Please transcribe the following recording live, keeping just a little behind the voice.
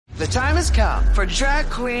time has come for drag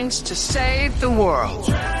queens to save the world.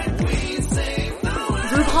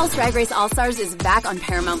 RuPaul's Drag Race All-Stars is back on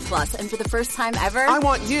Paramount Plus, and for the first time ever, I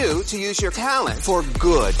want you to use your talent for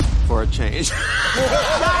good for a change. 8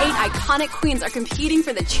 iconic queens are competing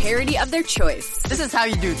for the charity of their choice. This is how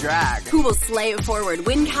you do drag. Who will slay it forward,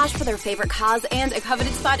 win cash for their favorite cause, and a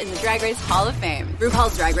coveted spot in the Drag Race Hall of Fame.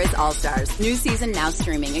 RuPaul's Drag Race All-Stars. New season now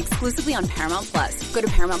streaming exclusively on Paramount Plus. Go to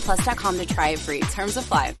ParamountPlus.com to try it free. Terms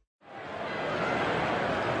apply.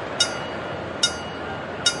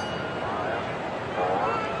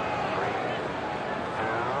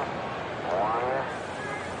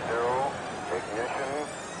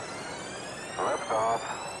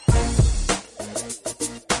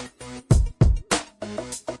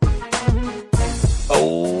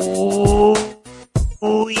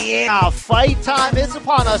 Oh, yeah. Fight time is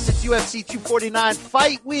upon us. It's UFC 249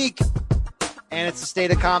 Fight Week. And it's the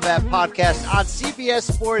State of Combat podcast on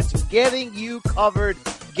CBS Sports, getting you covered,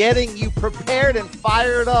 getting you prepared and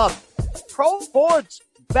fired up. Pro Sports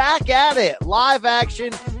back at it. Live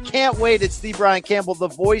action. Can't wait. It's the Brian Campbell, the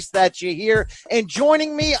voice that you hear. And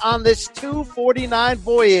joining me on this 249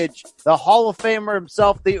 voyage, the Hall of Famer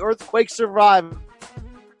himself, the earthquake survivor,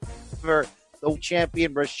 the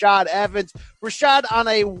champion, Rashad Evans. Rashad, on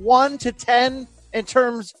a 1 to 10 in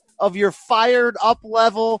terms of your fired up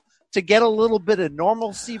level to get a little bit of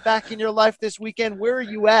normalcy back in your life this weekend, where are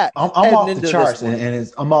you at? I'm off the charts,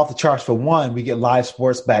 and I'm off the charts for one. We get live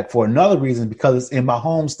sports back. For another reason, because it's in my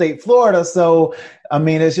home state, Florida. So, I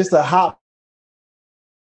mean, it's just a hop,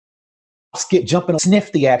 skip, jumping,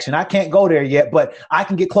 sniff the action. I can't go there yet, but I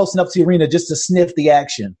can get close enough to the arena just to sniff the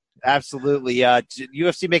action. Absolutely.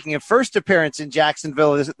 UFC making a first appearance in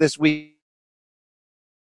Jacksonville this weekend,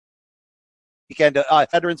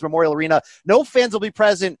 Veterans Memorial Arena. No fans will be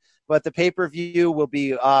present, but the pay-per-view will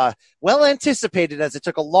be well anticipated, as it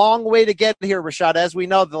took a long way to get here, Rashad, as we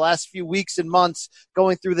know, the last few weeks and months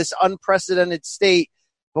going through this unprecedented state.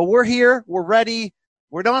 But we're here. We're ready.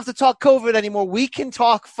 We don't have to talk COVID anymore. We can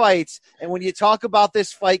talk fights. And when you talk about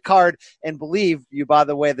this fight card, and believe you, by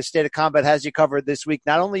the way, the State of Combat has you covered this week.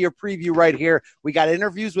 Not only your preview right here, we got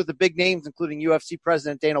interviews with the big names, including UFC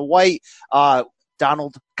President Dana White,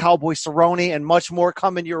 Donald Cowboy Cerrone, and much more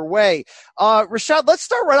coming your way. Rashad, let's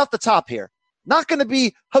start right off the top here. Not going to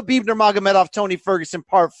be Khabib Nurmagomedov, Tony Ferguson,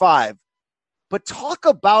 part 5. But talk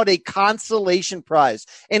about a consolation prize,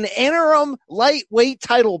 an interim lightweight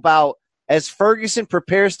title bout as Ferguson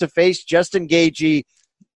prepares to face Justin Gaethje.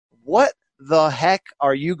 What the heck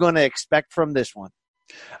are you going to expect from this one?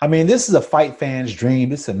 I mean, this is a fight fan's dream.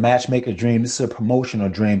 This is a matchmaker dream. This is a promotional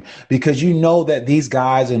dream, because you know that these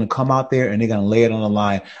guys are going to come out there and they're going to lay it on the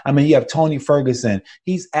line. I mean, you have Tony Ferguson.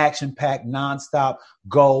 He's action-packed, nonstop,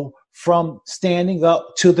 go from standing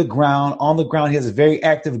up to the ground. On the ground, he has a very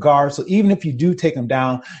active guard. So even if you do take him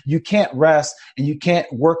down, you can't rest and you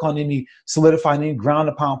can't work on solidifying any ground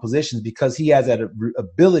and pound positions, because he has that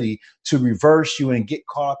ability to reverse you and get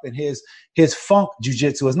caught up in his funk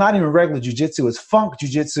jiu-jitsu. It's not even regular jiu-jitsu, it's funk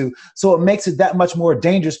jiu-jitsu. So it makes it that much more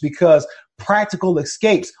dangerous, because practical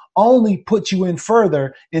escapes only put you in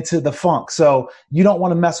further into the funk. So you don't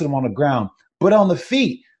want to mess with him on the ground. But on the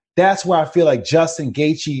feet, that's where I feel like Justin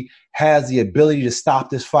Gaethje has the ability to stop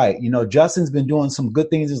this fight. You know, Justin's been doing some good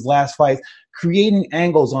things in his last fights, creating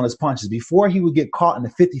angles on his punches. Before, he would get caught in the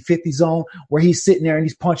 50-50 zone where he's sitting there and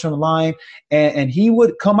he's punching on the line, and he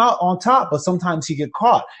would come out on top, but sometimes he get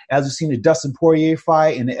caught, as we've seen the Dustin Poirier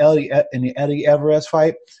fight and the Eddie Alvarez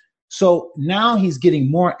fight. So now he's getting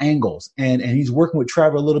more angles, and he's working with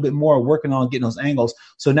Trevor a little bit more, working on getting those angles.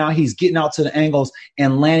 So now he's getting out to the angles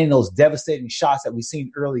and landing those devastating shots that we've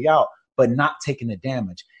seen early out, but not taking the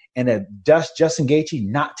damage. And Justin Gaethje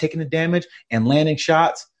not taking the damage and landing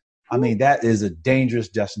shots, I mean, that is a dangerous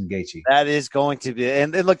Justin Gaethje. That is going to be.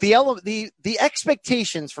 And look, the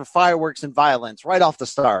expectations for fireworks and violence right off the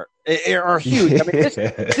start are huge. I mean,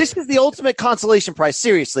 this is the ultimate consolation prize,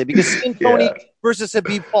 seriously, because seeing Tony versus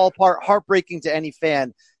Khabib fall apart, heartbreaking to any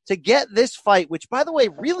fan. To get this fight, which, by the way,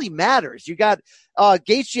 really matters. You got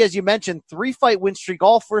Gaethje, as you mentioned, 3-fight win streak,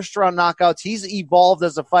 all first-round knockouts. He's evolved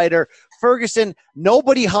as a fighter. Ferguson,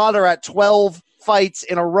 nobody hotter at 12 fights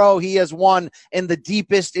in a row. He has won in the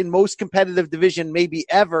deepest and most competitive division maybe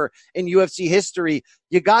ever in UFC history.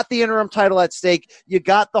 You got the interim title at stake. You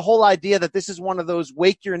got the whole idea that this is one of those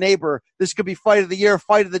wake your neighbor. This could be fight of the year,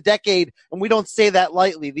 fight of the decade. And we don't say that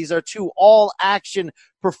lightly. These are two all action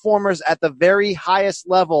performers at the very highest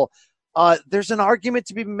level. There's an argument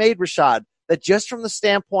to be made, Rashad, that just from the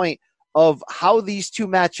standpoint of how these two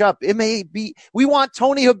match up, it may be, we want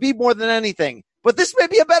Tony Khabib more than anything. But this may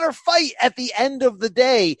be a better fight at the end of the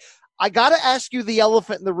day. I got to ask you the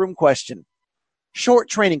elephant in the room question. Short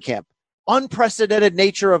training camp. Unprecedented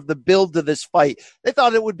nature of the build to this fight. They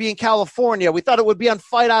thought it would be in California. We thought it would be on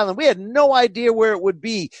Fight Island. We had no idea where it would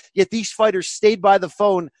be, yet these fighters stayed by the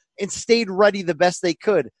phone and stayed ready the best they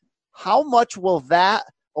could. How much will that,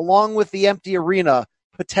 along with the empty arena,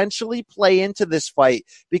 potentially play into this fight?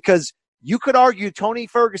 Because you could argue Tony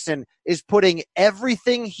Ferguson is putting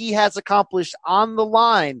everything he has accomplished on the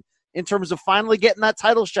line in terms of finally getting that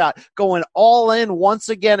title shot, going all in once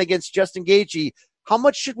again against Justin Gaethje. How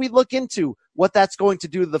much should we look into what that's going to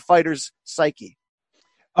do to the fighter's psyche?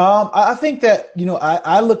 I think that,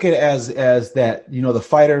 I look at it as that, the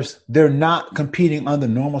fighters, they're not competing under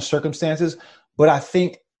normal circumstances. But I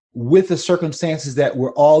think with the circumstances that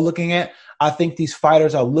we're all looking at, I think these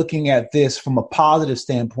fighters are looking at this from a positive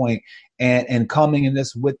standpoint and coming in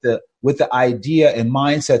this with the idea and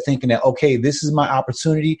mindset, thinking that, okay, this is my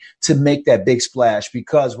opportunity to make that big splash,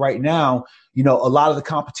 because right now, a lot of the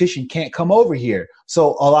competition can't come over here.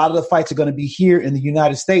 So a lot of the fights are going to be here in the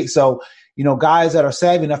United States. So, guys that are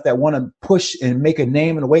savvy enough that want to push and make a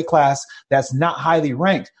name in a weight class that's not highly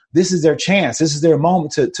ranked, this is their chance. This is their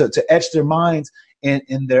moment to etch their minds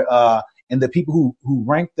in their and the people who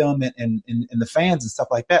rank them and the fans and stuff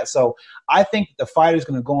like that. So I think the fighter's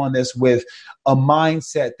going to go on this with a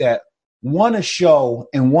mindset that want to show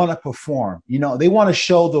and want to perform. They want to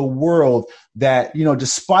show the world that,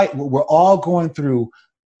 despite what we're all going through,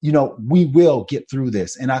 we will get through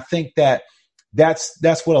this. And I think that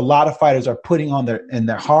that's what a lot of fighters are putting in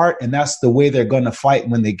their heart, and that's the way they're going to fight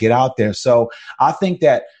when they get out there. So I think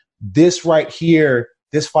that this right here,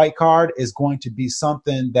 this fight card is going to be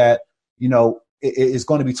something that, is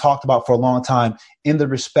going to be talked about for a long time, in the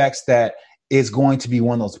respects that it's going to be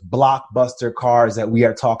one of those blockbuster cards that we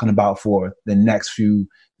are talking about for the next few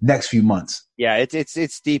months. Yeah,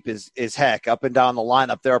 it's deep as heck up and down the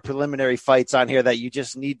lineup. There are preliminary fights on here that you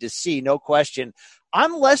just need to see, no question.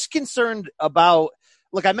 I'm less concerned about,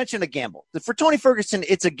 look, I mentioned a gamble. For Tony Ferguson,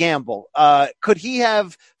 it's a gamble. Could he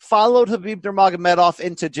have followed Khabib Nurmagomedov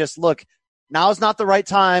into just, look, now's not the right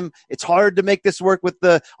time. It's hard to make this work with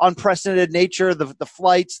the unprecedented nature, the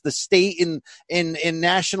flights, the state in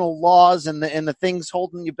national laws and the things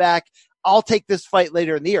holding you back. I'll take this fight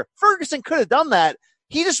later in the year. Ferguson could have done that.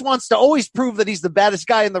 He just wants to always prove that he's the baddest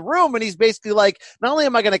guy in the room. And he's basically like, not only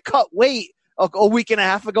am I going to cut weight a week and a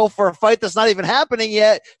half ago for a fight that's not even happening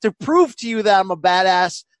yet to prove to you that I'm a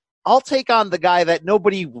badass, I'll take on the guy that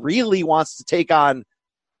nobody really wants to take on,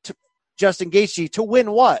 Justin Gaethje, to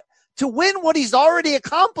win what? To win what he's already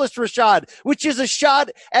accomplished, Rashad, which is a shot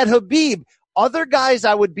at Khabib. Other guys,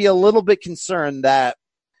 I would be a little bit concerned that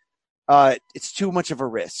it's too much of a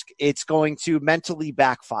risk. It's going to mentally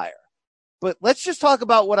backfire. But let's just talk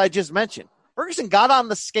about what I just mentioned. Ferguson got on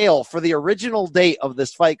the scale for the original date of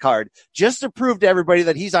this fight card just to prove to everybody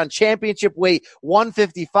that he's on championship weight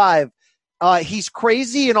 155. He's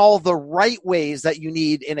crazy in all the right ways that you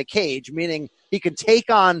need in a cage, meaning he can take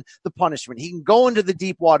on the punishment. He can go into the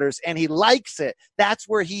deep waters, and he likes it. That's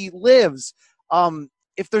where he lives.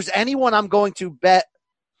 If there's anyone I'm going to bet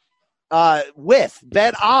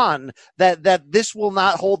on that this will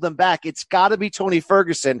not hold them back, it's got to be Tony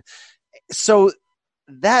Ferguson. So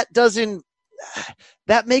that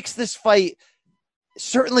makes this fight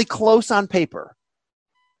certainly close on paper.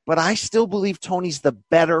 But I still believe Tony's the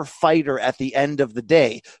better fighter at the end of the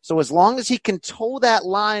day. So as long as he can toe that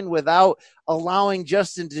line without allowing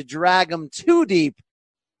Justin to drag him too deep,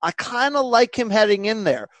 I kind of like him heading in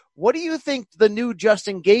there. What do you think the new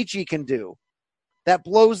Justin Gaethje can do that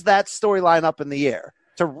blows that storyline up in the air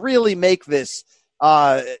to really make this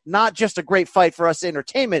not just a great fight for us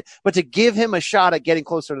entertainment, but to give him a shot at getting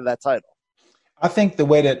closer to that title? I think the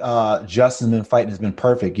way that Justin's been fighting has been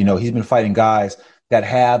perfect. He's been fighting guys that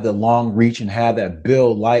have the long reach and have that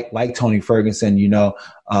build like Tony Ferguson,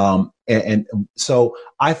 and so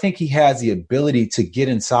I think he has the ability to get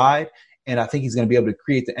inside, and I think he's going to be able to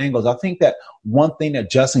create the angles. I think that one thing that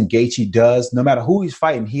Justin Gaethje does, no matter who he's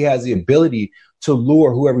fighting, he has the ability to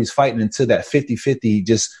lure whoever he's fighting into that 50-50,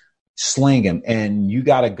 just sling him. And you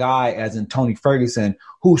got a guy, as in Tony Ferguson,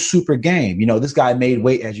 who's super game. This guy made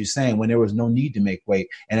weight, as you're saying, when there was no need to make weight.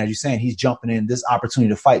 And as you're saying, he's jumping in this opportunity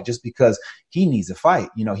to fight just because he needs a fight.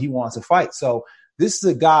 He wants a fight. So this is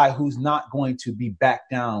a guy who's not going to be backed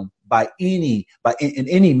down in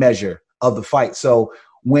any measure of the fight. So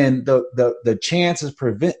when the chance is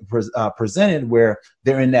presented where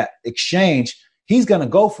they're in that exchange, he's going to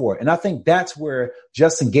go for it. And I think that's where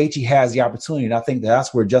Justin Gaethje has the opportunity. And I think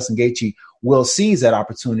that's where Justin Gaethje will seize that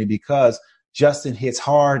opportunity, because Justin hits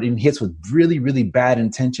hard and hits with really, really bad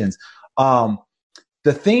intentions.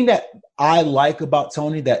 the thing that I like about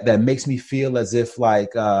Tony that makes me feel as if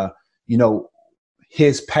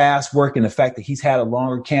his past work and the fact that he's had a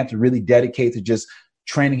longer camp to really dedicate to just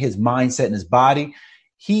training his mindset and his body.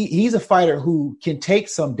 He's a fighter who can take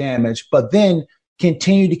some damage, but then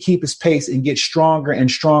continue to keep his pace and get stronger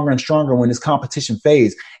and stronger and stronger when his competition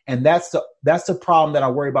fades. And that's the problem that I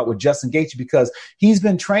worry about with Justin Gaethje, because he's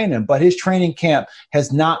been training, but his training camp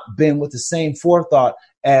has not been with the same forethought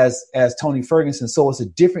as Tony Ferguson. So it's a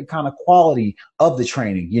different kind of quality of the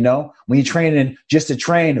training. When you're training just to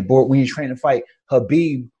train, or when you're training to fight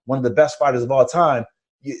Khabib, one of the best fighters of all time,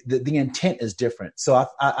 the intent is different. So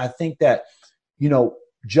I think that,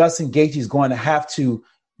 Justin Gaethje is going to have to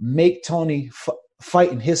make Tony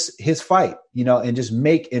fight in his fight, and just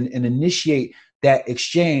make and initiate that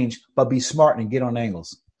exchange, but be smart and get on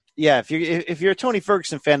angles. Yeah, if you're a Tony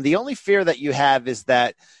Ferguson fan, the only fear that you have is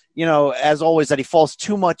that, as always, that he falls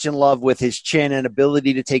too much in love with his chin and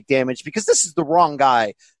ability to take damage, because this is the wrong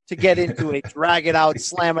guy to get into it, drag it out,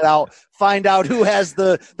 slam it out, find out who has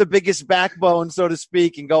the biggest backbone, so to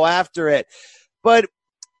speak, and go after it. But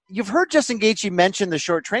you've heard Justin Gaethje mention the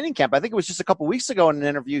short training camp. I think it was just a couple weeks ago in an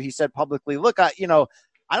interview. He said publicly, look, I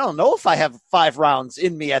don't know if I have 5 rounds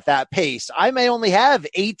in me at that pace. I may only have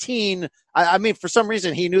 18. I mean, for some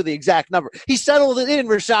reason, he knew the exact number. He settled it in,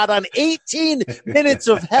 Rashad, on 18 minutes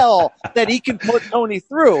of hell that he can put Tony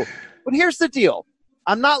through. But here's the deal.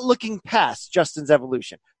 I'm not looking past Justin's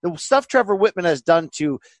evolution. The stuff Trevor Whitman has done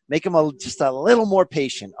to make him just a little more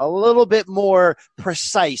patient, a little bit more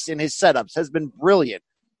precise in his setups has been brilliant.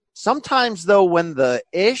 Sometimes, though, when the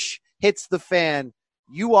ish hits the fan,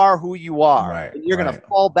 you are who you are. Right, and you're going to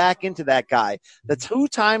fall back into that guy. The 2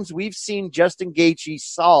 times we've seen Justin Gaethje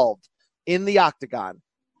solved in the octagon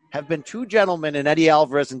have been 2 gentlemen in Eddie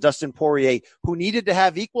Alvarez and Dustin Poirier who needed to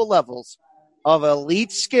have equal levels of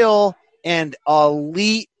elite skill and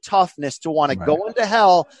elite toughness to want to go into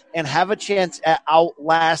hell and have a chance at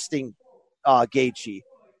outlasting Gaethje.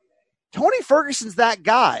 Tony Ferguson's that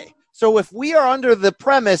guy. So if we are under the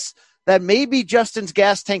premise that maybe Justin's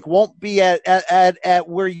gas tank won't be at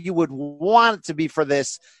where you would want it to be for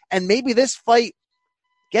this, and maybe this fight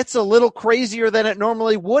gets a little crazier than it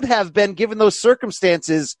normally would have been given those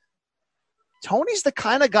circumstances, Tony's the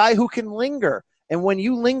kind of guy who can linger. And when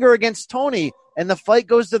you linger against Tony and the fight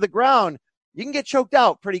goes to the ground, you can get choked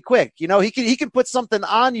out pretty quick. He can put something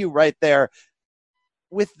on you right there.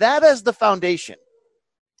 With that as the foundation,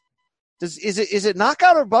 is it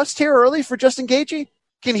knockout or bust here early for Justin Gaethje?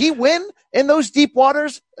 Can he win in those deep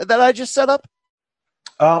waters that I just set up?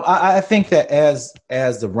 I think that as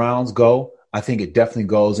the rounds go, I think it definitely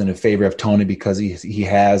goes in the favor of Tony, because he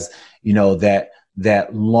has,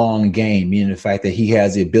 that long game, meaning the fact that he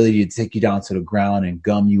has the ability to take you down to the ground and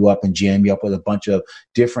gum you up and jam you up with a bunch of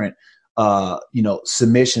different,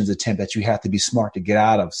 submissions attempt that you have to be smart to get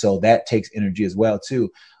out of. So that takes energy as well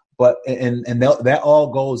too. But and that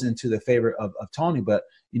all goes into the favor of Tony. But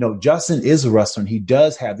Justin is a wrestler, and he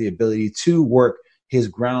does have the ability to work his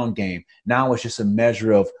ground game. Now it's just a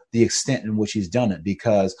measure of the extent in which he's done it,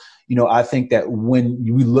 because I think that when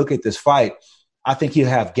we look at this fight, I think he'll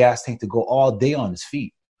have gas tank to go all day on his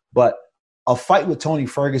feet. But a fight with Tony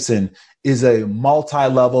Ferguson is a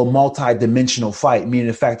multi-level, multi-dimensional fight, meaning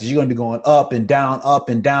the fact that you're going to be going up and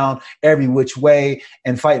down, every which way,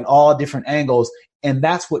 and fighting all different angles. And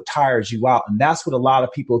that's what tires you out. And that's what a lot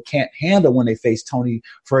of people can't handle when they face Tony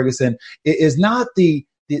Ferguson. It is not the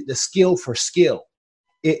skill for skill.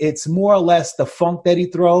 It's more or less the funk that he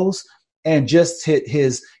throws, and just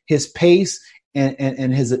his pace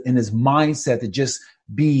and his mindset to just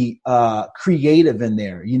be creative in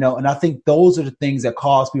there, And I think those are the things that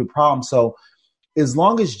cause people problems. So as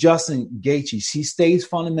long as Justin Gaethje, he stays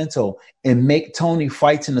fundamental and make Tony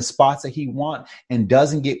fights in the spots that he wants and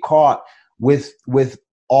doesn't get caught with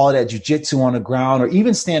all that jiu-jitsu on the ground or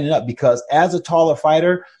even standing up, because as a taller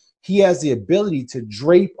fighter, he has the ability to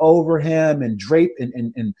drape over him and drape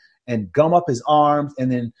and gum up his arms.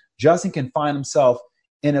 And then Justin can find himself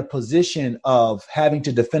in a position of having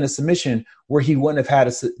to defend a submission where he wouldn't have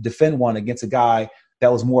had to defend one against a guy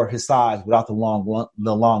that was more his size without the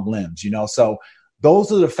long limbs, So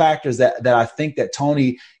those are the factors that I think that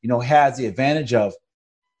Tony, has the advantage of.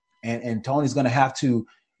 And Tony's going to have to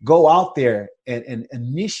go out there and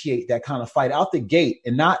initiate that kind of fight out the gate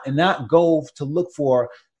and not go to look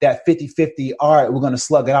for that 50-50, all right, we're going to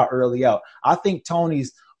slug it out early out. I think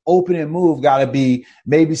Tony's opening move got to be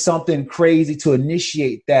maybe something crazy to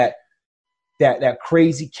initiate that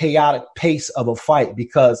crazy chaotic pace of a fight,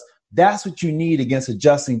 because that's what you need against a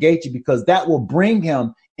Justin Gaethje, because that will bring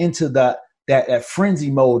him into that frenzy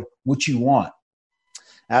mode, which you want.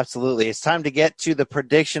 Absolutely. It's time to get to the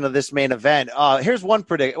prediction of this main event. Here's one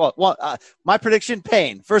prediction. My prediction,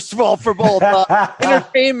 pain. First of all, for both.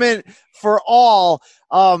 Entertainment for all.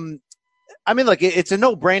 I mean, look, it's a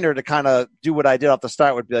no-brainer to kind of do what I did off the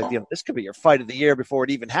start. Would be like, this could be your fight of the year before it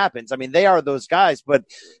even happens. I mean, they are those guys. But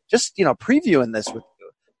just, previewing this with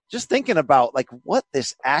you, just thinking about, like, what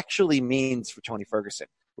this actually means for Tony Ferguson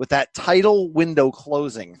with that title window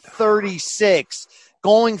closing, 36,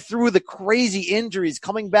 going through the crazy injuries,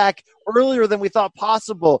 coming back earlier than we thought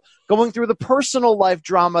possible, going through the personal life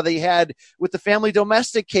drama they had with the family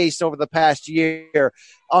domestic case over the past year,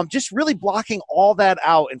 just really blocking all that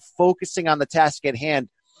out and focusing on the task at hand.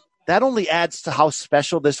 That only adds to how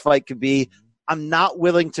special this fight could be. I'm not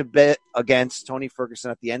willing to bet against Tony Ferguson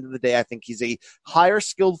at the end of the day. I think he's a higher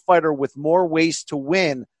skilled fighter with more ways to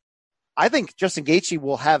win. I think Justin Gaethje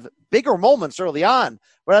will have bigger moments early on,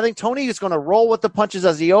 but I think Tony is going to roll with the punches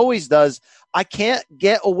as he always does. I can't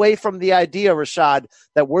get away from the idea, Rashad,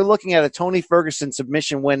 that we're looking at a Tony Ferguson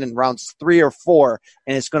submission win in rounds 3 or 4,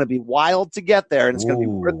 and it's going to be wild to get there, and it's going to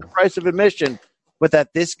be worth the price of admission, but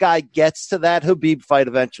that this guy gets to that Khabib fight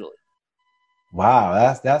eventually. Wow,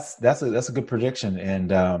 that's a good prediction,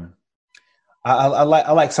 and I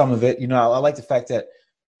like some of it. I like the fact that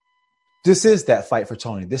this is that fight for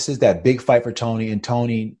Tony. This is that big fight for Tony, and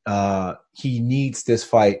Tony, he needs this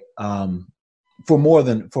fight for more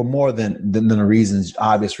than the reasons,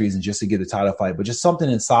 obvious reasons, just to get a title fight, but just something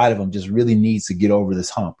inside of him just really needs to get over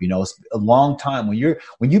this hump. It's a long time when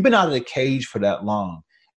you've been out of the cage for that long,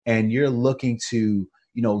 and you're looking to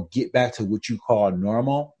get back to what you call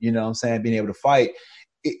normal. Being able to fight.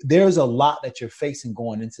 There's a lot that you're facing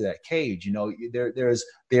going into that cage. There's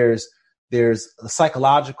a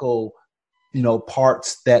psychological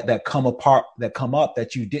parts that come up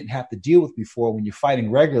that you didn't have to deal with before when you're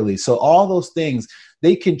fighting regularly. So all those things,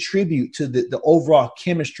 they contribute to the overall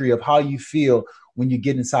chemistry of how you feel when you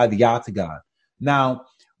get inside the octagon. Now,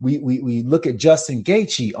 we look at Justin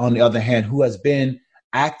Gaethje, on the other hand, who has been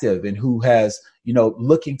active and who has,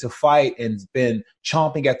 looking to fight and been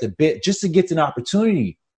chomping at the bit just to get an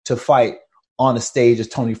opportunity to fight on a stage as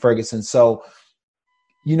Tony Ferguson. So,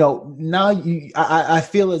 now I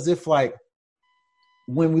feel as if, like,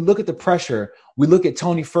 when we look at the pressure, we look at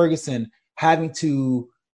Tony Ferguson having to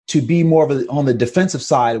be more of on the defensive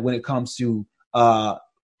side when it comes to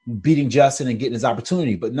beating Justin and getting his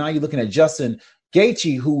opportunity. But now you're looking at Justin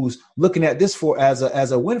Gaethje, who's looking at this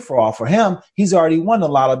as a win for all. For him, he's already won a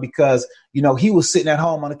lot of, because he was sitting at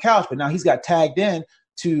home on the couch, but now he's got tagged in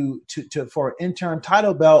to for an interim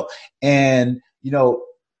title belt, and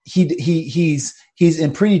he's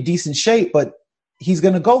in pretty decent shape, but he's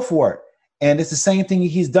going to go for it. And it's the same thing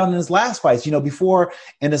he's done in his last fights. Before,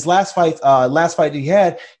 in his last fight that he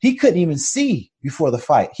had, he couldn't even see before the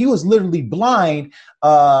fight. He was literally blind,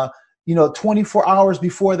 24 hours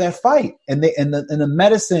before that fight. And the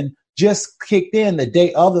medicine just kicked in the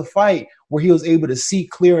day of the fight, where he was able to see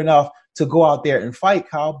clear enough to go out there and fight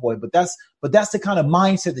Cowboy. But that's the kind of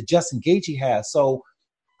mindset that Justin Gaethje has. So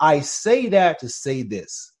I say that to say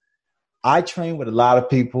this. I train with a lot of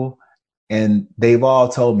people, and they've all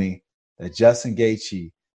told me that Justin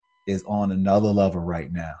Gaethje is on another level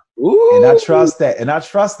right now. Ooh. And I trust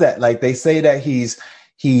that. Like, they say that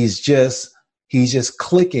he's just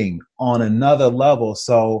clicking on another level.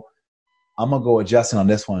 So I'm going to go with Justin on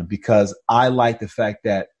this one, because I like the fact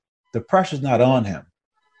that the pressure's not on him.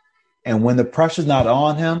 And when the pressure's not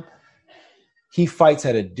on him, he fights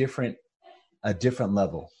at a different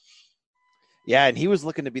level. Yeah, and he was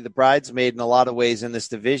looking to be the bridesmaid in a lot of ways in this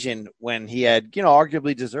division when he had,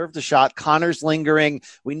 arguably deserved a shot. Conor's lingering.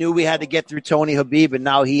 We knew we had to get through Tony Khabib, and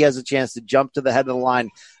now he has a chance to jump to the head of the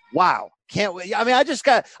line. Wow. Can't wait. I mean, I just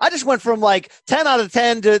went from like 10 out of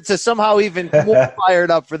 10 to somehow even more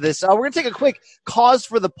fired up for this. We're going to take a quick cause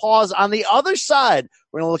for the pause. On the other side,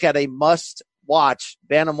 we're going to look at a must-watch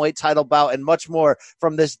bantamweight title bout and much more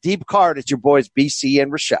from this deep card. It's your boys BC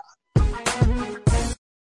and Rashad.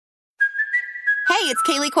 Hey, it's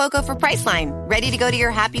Kaylee Cuoco for Priceline. Ready to go to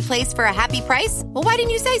your happy place for a happy price? Well, why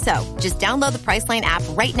didn't you say so? Just download the Priceline app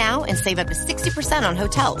right now and save up to 60% on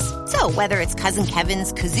hotels. So whether it's Cousin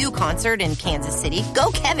Kevin's Kazoo Concert in Kansas City,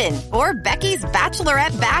 go Kevin, or Becky's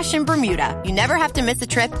Bachelorette Bash in Bermuda, you never have to miss a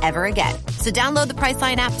trip ever again. So download the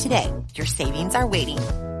Priceline app today. Your savings are waiting.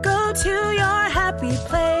 Go to your happy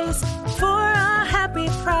place for a happy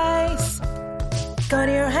price. Go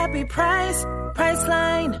to your happy price,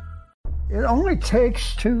 Priceline. It only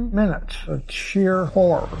takes 2 minutes of sheer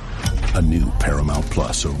horror. A new Paramount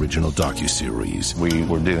Plus original docuseries. We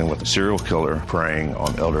were dealing with a serial killer preying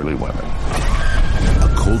on elderly women.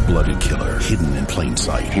 A cold-blooded killer hidden in plain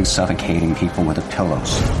sight. He's suffocating people with the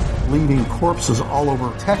pillows. Leaving corpses all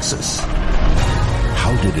over Texas.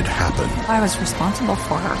 How did it happen? I was responsible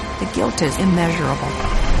for her. The guilt is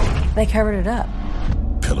immeasurable. They covered it up.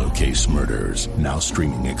 Pillowcase Murders, now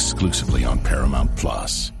streaming exclusively on Paramount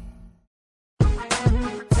Plus.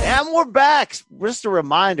 And we're back. Just a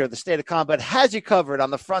reminder, the State of Combat has you covered on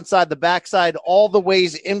the front side, the back side, all the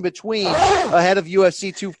ways in between ahead of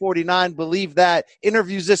UFC 249. Believe that.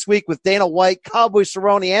 Interviews this week with Dana White, Cowboy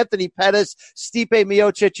Cerrone, Anthony Pettis, Stipe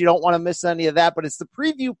Miocic. You don't want to miss any of that, but it's the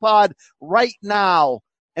preview pod right now.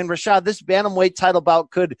 And Rashad, this bantamweight title bout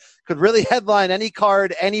could really headline any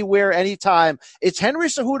card, anywhere, anytime. It's Henry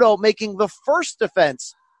Cejudo making the first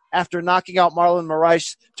defense after knocking out Marlon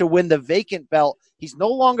Moraes to win the vacant belt. He's no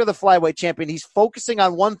longer the flyweight champion. He's focusing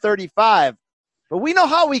on 135. But we know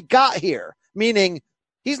how he got here, meaning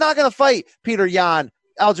he's not going to fight Peter Yan,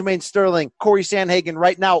 Aljamain Sterling, Corey Sandhagen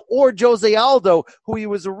right now, or Jose Aldo, who he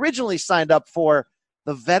was originally signed up for.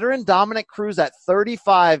 The veteran Dominick Cruz at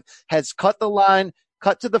 35 has cut the line,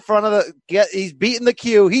 cut to the front of he's beaten the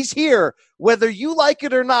queue. He's here, whether you like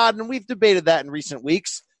it or not, and we've debated that in recent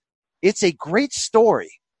weeks. It's a great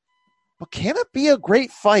story, but can it be a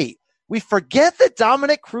great fight? We forget that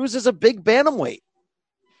Dominick Cruz is a big bantamweight.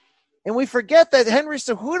 And we forget that Henry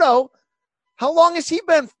Cejudo, how long has he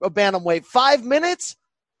been a bantamweight? 5 minutes?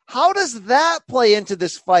 How does that play into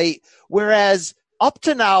this fight? Whereas up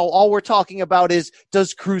to now, all we're talking about is,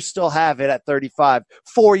 does Cruz still have it at 35,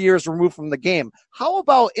 4 years removed from the game? How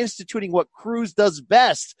about instituting what Cruz does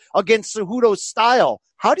best against Cejudo's style?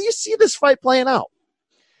 How do you see this fight playing out?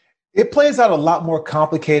 It plays out a lot more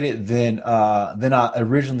complicated than I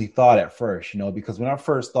originally thought at first, because when I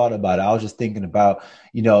first thought about it, I was just thinking about,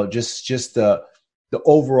 just the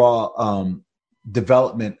overall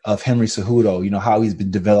development of Henry Cejudo, how he's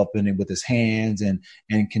been developing it with his hands and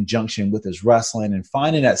in conjunction with his wrestling and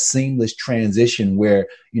finding that seamless transition where,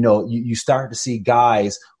 you start to see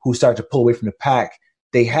guys who start to pull away from the pack.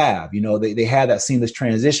 They have that seamless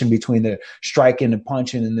transition between their striking and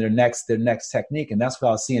punching and their next technique. And that's what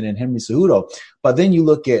I was seeing in Henry Cejudo. But then you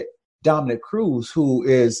look at Dominick Cruz, who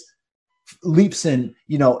is leaps in,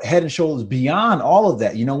 head and shoulders beyond all of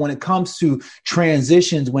that. When it comes to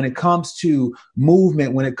transitions, when it comes to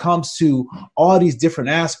movement, when it comes to all these different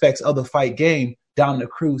aspects of the fight game, Dominick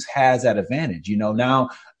Cruz has that advantage. Now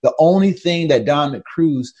the only thing that Dominick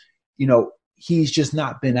Cruz, he's just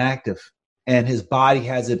not been active. And his body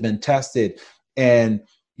hasn't been tested. And,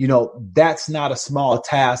 that's not a small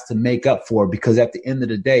task to make up for, because at the end of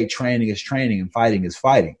the day, training is training and fighting is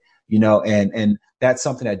fighting, and that's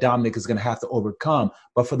something that Dominick is going to have to overcome.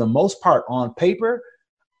 But for the most part, on paper,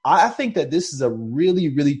 I think that this is a really,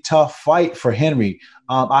 really tough fight for Henry.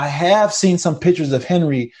 I have seen some pictures of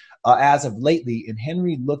Henry as of lately, and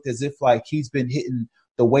Henry looked as if like he's been hitting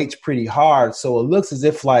the weights pretty hard. So it looks as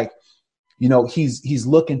if like, he's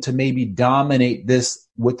looking to maybe dominate this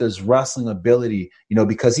with his wrestling ability,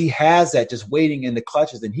 because he has that just waiting in the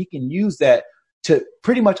clutches, and he can use that to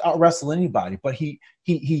pretty much out wrestle anybody. But he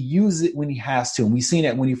uses it when he has to, and we've seen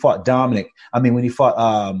it when he fought when he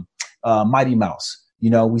fought Mighty Mouse.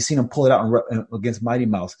 We've seen him pull it out against Mighty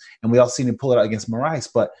Mouse, and we also seen him pull it out against Moraes.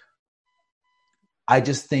 But I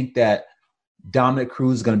just think that Dominick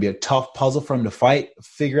Cruz is going to be a tough puzzle for him to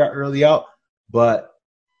figure out early out, but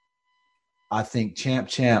I think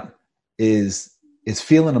Champ is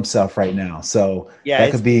feeling himself right now. So yeah,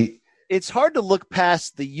 that could be. It's hard to look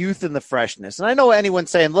past the youth and the freshness. And I know anyone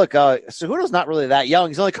saying, look, Cejudo's not really that young.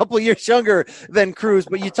 He's only a couple of years younger than Cruz.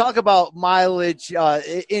 But you talk about mileage,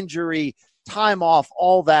 injury, time off,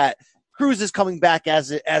 all that. Cruz is coming back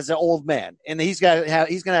as an old man, and he's going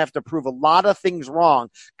to have to prove a lot of things wrong,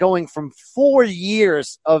 going from 4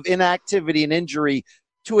 years of inactivity and injury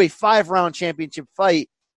to a 5-round championship fight.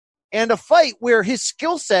 And a fight where his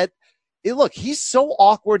skill set, look, he's so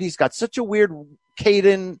awkward. He's got such a weird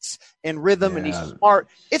cadence and rhythm, and he's smart.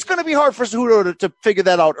 It's going to be hard for Cejudo to figure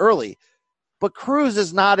that out early. But Cruz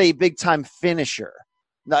is not a big-time finisher,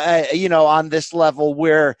 on this level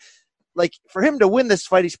where, like, for him to win this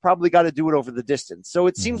fight, he's probably got to do it over the distance. So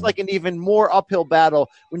it seems like an even more uphill battle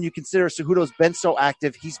when you consider Cejudo's been so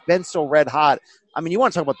active. He's been so red hot. I mean, you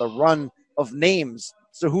want to talk about the run of names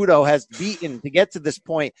Cejudo has beaten to get to this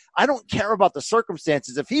point. I don't care about the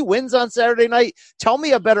circumstances. If he wins on Saturday night, tell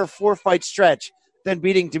me a better 4-fight stretch than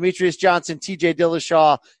beating Demetrius Johnson, TJ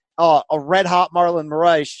Dillashaw, a red-hot Marlon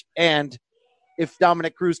Moraes, and if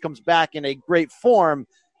Dominick Cruz comes back in a great form,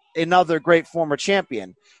 another great former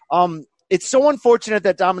champion. it's so unfortunate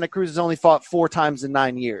that Dominic Cruz has only fought 4 times in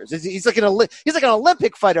 9 years. He's like an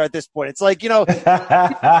Olympic fighter at this point. It's like, he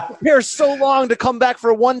prepares so long to come back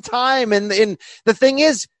for one time. And the thing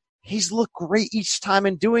is, he's looked great each time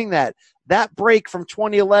in doing that. That break from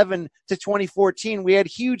 2011 to 2014, we had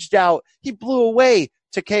huge doubt. He blew away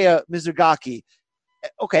Takeya Mizugaki.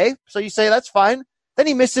 Okay, so you say that's fine. Then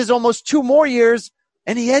he misses almost 2 more years,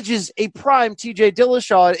 and he edges a prime TJ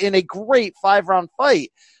Dillashaw in a great 5-round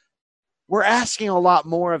fight. We're asking a lot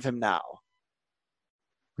more of him now.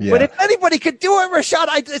 Yeah. But if anybody could do it, Rashad,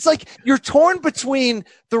 it's like you're torn between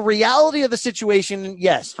the reality of the situation. And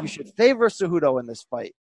yes, you should favor Cejudo in this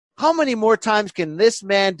fight. How many more times can this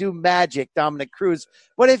man do magic, Dominic Cruz?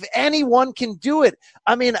 But if anyone can do it,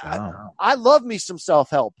 I mean, I love me some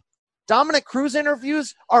self-help. Dominic Cruz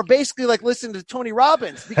interviews are basically like listening to Tony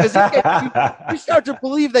Robbins because you start to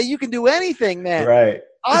believe that you can do anything, man. Right.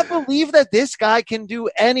 I believe that this guy can do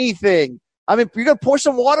anything. I mean, you're going to pour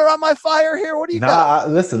some water on my fire here? What do you got?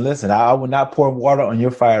 Listen. I would not pour water on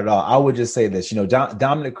your fire at all. I would just say this.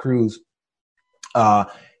 Dominic Cruz,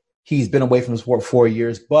 he's been away from the sport 4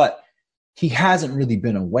 years, but he hasn't really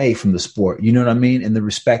been away from the sport. You know what I mean? In the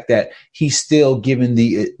respect that he's still given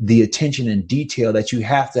the attention and detail that you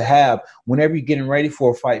have to have whenever you're getting ready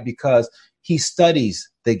for a fight, because he studies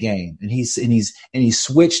the game and he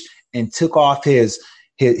switched and took off his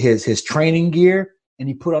training gear and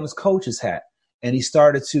he put on his coach's hat and he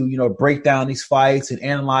started to, break down these fights and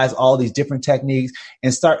analyze all these different techniques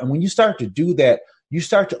and when you start to do that, you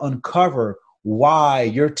start to uncover why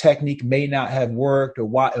your technique may not have worked or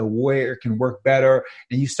where it can work better.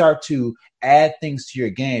 And you start to add things to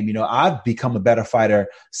your game. I've become a better fighter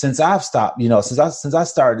since I've stopped, since I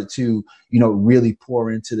started to, really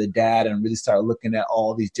pour into the data and really start looking at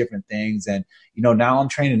all these different things. And, now I'm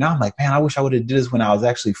training. Now I'm like, man, I wish I would have did this when I was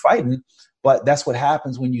actually fighting. But that's what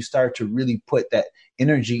happens when you start to really put that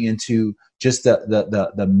energy into just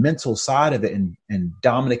the mental side of it. And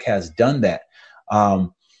Dominic has done that.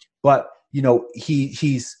 But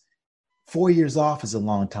he's 4 years off is a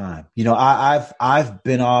long time. I've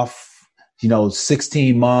been off,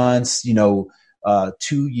 16 months, 2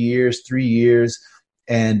 years, 3 years.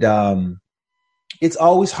 And it's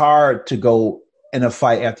always hard to go in a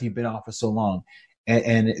fight after you've been off for so long.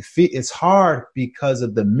 And it's hard because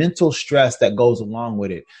of the mental stress that goes along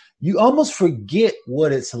with it. You almost forget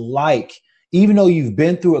what it's like, even though you've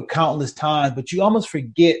been through it countless times, but you almost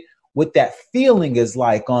forget what that feeling is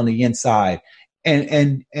like on the inside.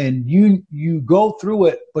 And you go through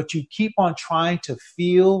it, but you keep on trying to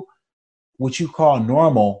feel what you call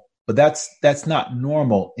normal, but that's not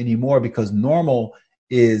normal anymore, because normal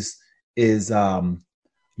is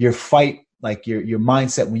your fight, like your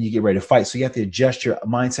mindset when you get ready to fight. So you have to adjust your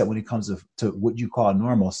mindset when it comes to what you call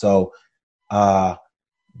normal. So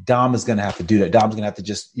Dom is going to have to do that. Dom's going to have to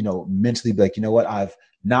just, mentally be like, you know what, I've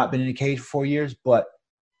not been in a cage for 4 years, but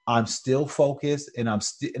I'm still focused and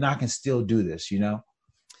I can still do this,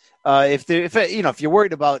 If you're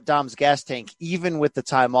worried about Dom's gas tank, even with the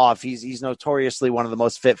time off, he's notoriously one of the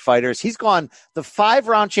most fit fighters. He's gone the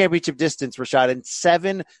 5-round championship distance, Rashad, in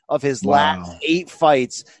 7 of his last 8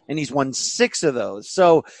 fights, and he's won 6 of those.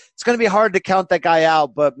 So it's going to be hard to count that guy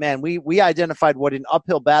out. But man, we identified what an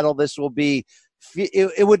uphill battle this will be.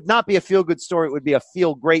 It would not be a feel-good story. It would be a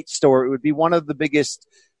feel-great story. It would be one of the biggest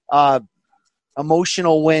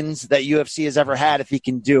emotional wins that UFC has ever had if he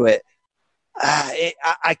can do it.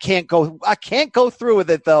 I can't go through with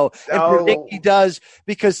it though and predict he does,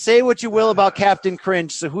 because say what you will about Captain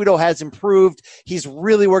Cringe, Cejudo has improved. He's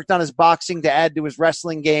really worked on his boxing to add to his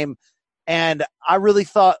wrestling game, and I really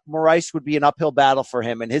thought Moraes would be an uphill battle for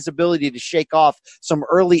him, and his ability to shake off some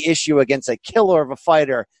early issue against a killer of a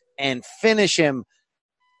fighter and finish him.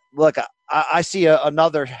 Look, I see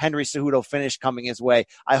another Henry Cejudo finish coming his way.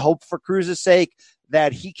 I hope for Cruz's sake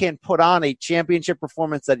that he can put on a championship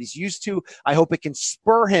performance that he's used to. I hope it can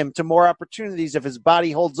spur him to more opportunities if his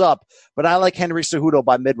body holds up. But I like Henry Cejudo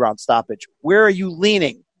by mid-round stoppage. Where are you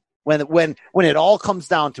leaning when it all comes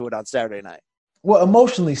down to it on Saturday night? Well,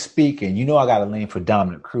 emotionally speaking, I got to lean for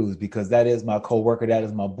Dominic Cruz because that is my coworker, that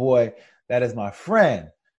is my boy, that is my friend.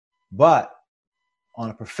 But on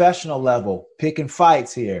a professional level, picking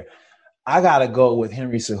fights here, I got to go with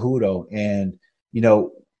Henry Cejudo. And,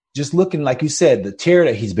 just looking, like you said, the tear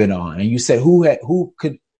that he's been on, and you said who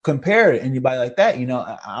could compare to anybody like that?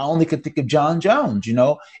 I only could think of John Jones,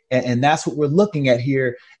 and that's what we're looking at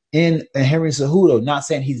here in Henry Cejudo. Not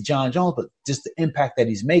saying he's John Jones, but just the impact that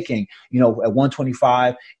he's making, at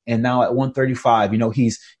 125 and now at 135.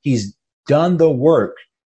 He's done the work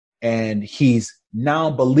and he's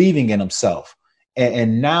now believing in himself.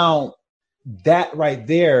 And now that right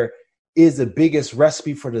there is the biggest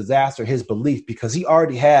recipe for disaster, his belief, because he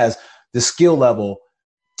already has the skill level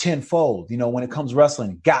tenfold. You know, when it comes to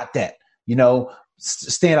wrestling, got that. You know,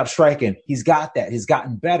 stand up striking, he's got that. He's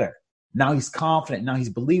gotten better. Now he's confident. Now he's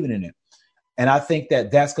believing in it. And I think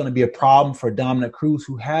that that's going to be a problem for Dominick Cruz,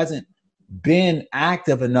 who hasn't been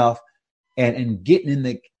active enough and getting in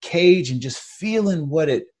the cage and just feeling what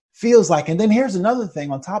it feels like. And then here's another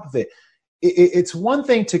thing on top of it. It's one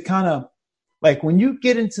thing to kind of like when you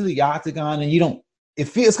get into the octagon and you don't,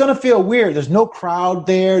 it's going to feel weird. There's no crowd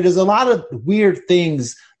there. There's a lot of weird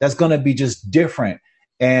things that's going to be just different.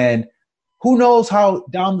 And who knows how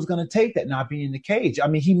Dom is going to take that not being in the cage. I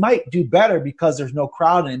mean, he might do better because there's no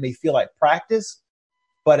crowd and it may feel like practice.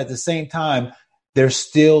 But at the same time, there's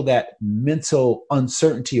still that mental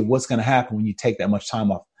uncertainty of what's going to happen when you take that much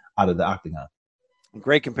time off out of the octagon.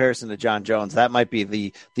 Great comparison to John Jones. That might be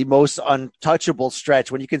the most untouchable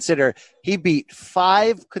stretch when you consider he beat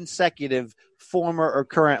 5 consecutive former or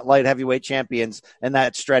current light heavyweight champions in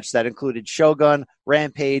that stretch. That included Shogun,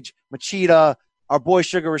 Rampage, Machida, our boy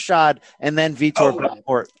Sugar Rashad, and then Vitor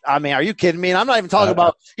Belfort. I mean, are you kidding me? And I'm not even talking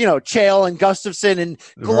about, Chael and Gustafsson and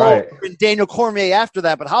Glover and Daniel Cormier after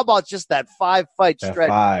that, but how about just that 5-fight stretch?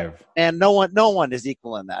 5. And no one is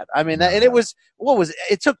equaling that. I mean, and it was,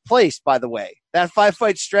 it took place, by the way, that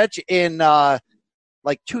 5-fight stretch in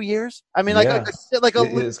like 2 years. I mean,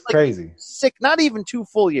 it's crazy. Sick, not even 2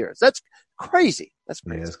 full years. That's crazy. That's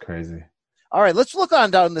crazy. Yeah, it's crazy. All right, let's look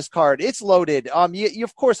on down this card. It's loaded. You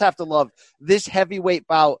of course have to love this heavyweight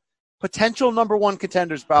bout, potential number 1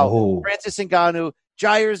 contenders bout. Francis Ngannou,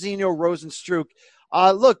 Jair Zinho Rozenstruik.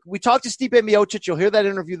 Look, we talked to Stipe Miocic. You'll hear that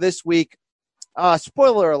interview this week.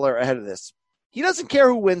 Spoiler alert ahead of this. He doesn't care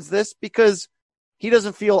who wins this because he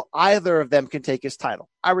doesn't feel either of them can take his title.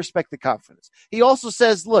 I respect the confidence. He also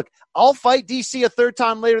says, look, I'll fight DC a 3rd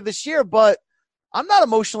time later this year, but I'm not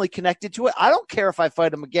emotionally connected to it. I don't care if I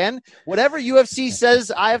fight him again. Whatever UFC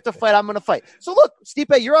says I have to fight, I'm going to fight. So look,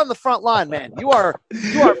 Stipe, you're on the front line, man. You are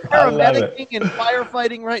paramedicing and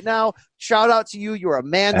firefighting right now. Shout out to you. You're a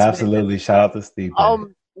man. Absolutely. Shout out to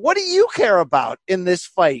Stipe. What do you care about in this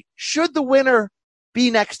fight? Should the winner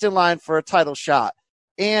be next in line for a title shot?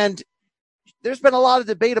 And there's been a lot of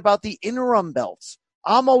debate about the interim belts.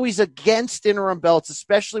 I'm always against interim belts,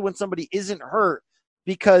 especially when somebody isn't hurt,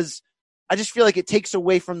 because I just feel like it takes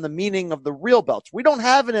away from the meaning of the real belts. We don't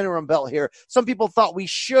have an interim belt here. Some people thought we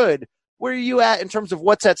should. Where are you at in terms of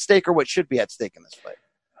what's at stake or what should be at stake in this fight?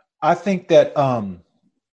 I think that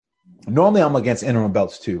normally I'm against interim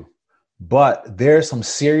belts too, but there's some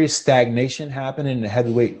serious stagnation happening in the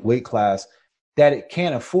heavyweight weight class that it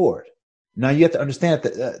can't afford. Now you have to understand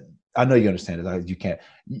that. I know you understand it. You can't.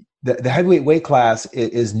 The heavyweight weight class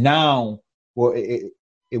is now, or it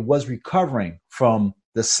was recovering from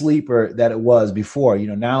the sleeper that it was before.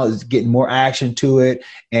 Now it's getting more action to it.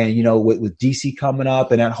 And, with DC coming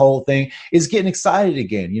up and that whole thing, it's getting excited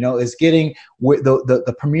again. It's getting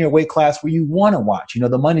the premier weight class where you want to watch.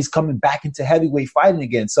 The money's coming back into heavyweight fighting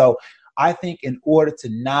again. So I think in order to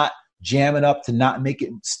not jam it up, to not make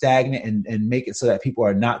it stagnant and make it so that people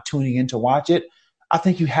are not tuning in to watch it, I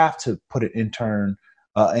think you have to put an intern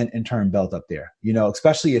belt up there,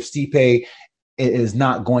 especially if Stipe is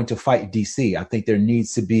not going to fight DC. I think there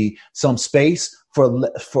needs to be some space to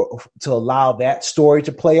allow that story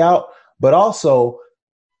to play out. But also,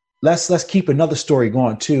 let's keep another story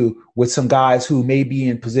going too with some guys who may be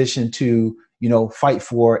in position to fight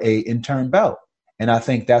for a interim belt. And I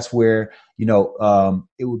think that's where it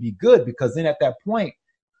would be good, because then at that point,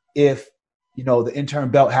 if the interim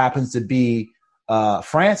belt happens to be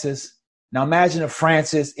Francis, now imagine if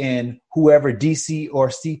Francis and whoever DC or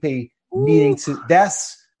Stipe needing to,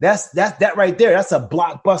 that's that right there. That's a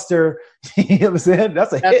blockbuster. You know what I'm saying?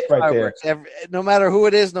 That's hit right fireworks. there. No matter who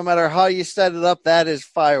it is, no matter how you set it up, that is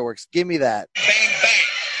fireworks. Give me that. Bang, bang,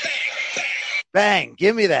 bang, bang. Bang.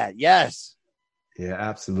 Give me that. Yes. Yeah,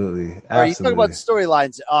 absolutely. All right, you talk about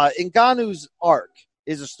storylines. Ngannou's arc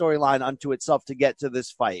is a storyline unto itself to get to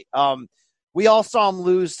this fight. We all saw him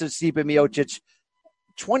lose to Stipe Miocic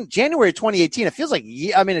January 2018. It feels like,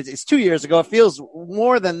 it's 2 years ago. It feels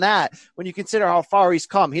more than that when you consider how far he's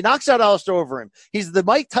come. He knocks out Alistair Overeem. He's the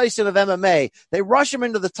Mike Tyson of MMA. They rush him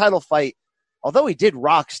into the title fight, although he did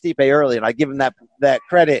rock Stipe early, and I give him that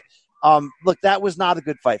credit. Look, that was not a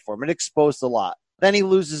good fight for him. It exposed a lot. Then he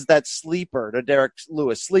loses that sleeper to Derek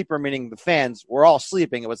Lewis. Sleeper meaning the fans were all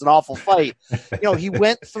sleeping. It was an awful fight. He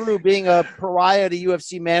went through being a pariah to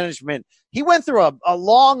UFC management. He went through a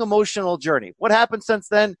long emotional journey. What happened since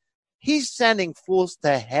then? He's sending fools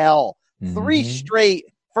to hell. 3 straight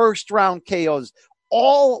first-round KOs,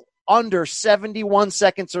 all under 71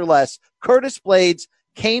 seconds or less. Curtis Blades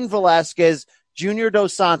Cain Velasquez, Junior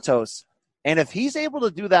Dos Santos. And if he's able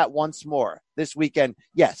to do that once more this weekend,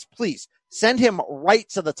 yes, please send him right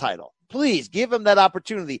to the title. Please give him that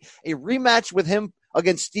opportunity. A rematch with him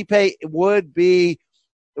against Stipe would be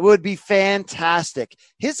fantastic.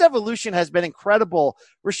 His evolution has been incredible.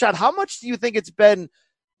 Rashad, how much do you think it's been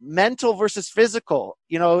mental versus physical?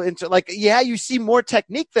 You see more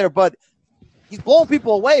technique there, but he's blowing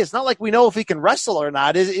people away. It's not like we know if he can wrestle or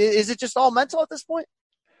not. Is it just all mental at this point?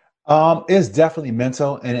 It's definitely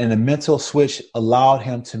mental, and the mental switch allowed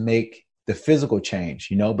him to make the physical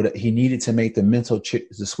change, but he needed to make the mental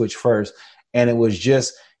the switch first. And it was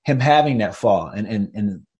just him having that fall.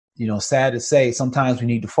 And sad to say, sometimes we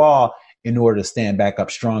need to fall in order to stand back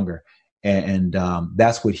up stronger. And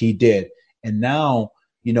that's what he did. And now,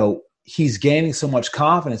 he's gaining so much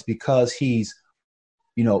confidence because he's,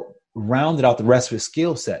 rounded out the rest of his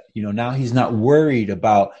skill set. Now he's not worried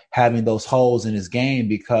about having those holes in his game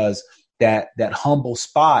because that humble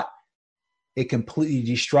spot, it completely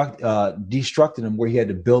destructed him, where he had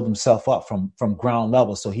to build himself up from ground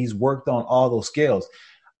level. So he's worked on all those skills.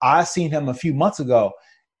 I seen him a few months ago,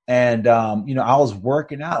 and I was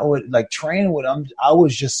working out with, training with him. I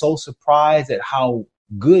was just so surprised at how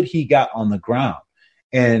good he got on the ground.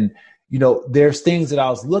 And there's things that I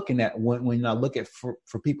was looking at when I look at for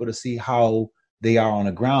people to see how they are on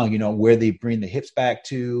the ground, where they bring the hips back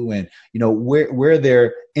to, and, where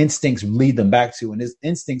their instincts lead them back to. And his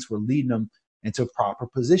instincts were leading him into proper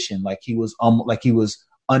position. Like he was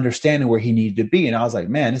understanding where he needed to be. And I was like,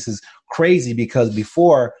 man, this is crazy, because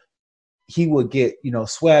before he would get,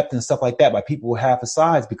 swept and stuff like that by people with half his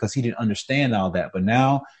size because he didn't understand all that. But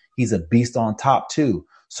now he's a beast on top too.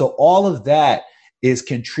 So all of that is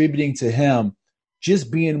contributing to him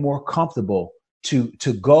just being more comfortable to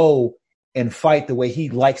go and fight the way he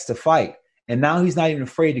likes to fight. And now he's not even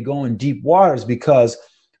afraid to go in deep waters, because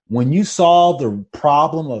when you solve the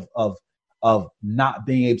problem of not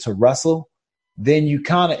being able to wrestle, then you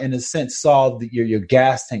kind of, in a sense, solve your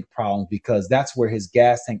gas tank problems, because that's where his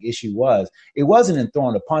gas tank issue was. It wasn't in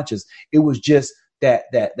throwing the punches. It was just that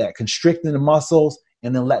constricting the muscles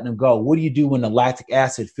and then letting them go. What do you do when the lactic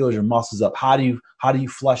acid fills your muscles up? How do you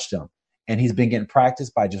flush them? And he's been getting practice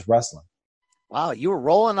by just wrestling. Wow, you were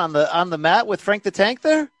rolling on the mat with Frank the Tank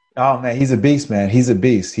there? Oh man, he's a beast, man. He's a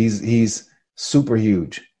beast. He's super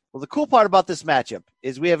huge. Well, the cool part about this matchup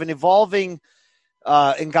is we have an evolving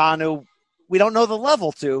Ngannou. We don't know the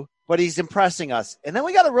level to, but he's impressing us. And then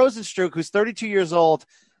we got a Rosenstruck who's 32 years old,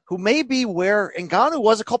 who may be where Ngannou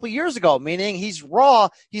was a couple years ago, meaning he's raw,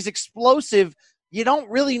 he's explosive. You don't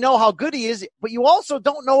really know how good he is, but you also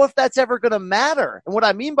don't know if that's ever going to matter. And what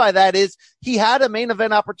I mean by that is he had a main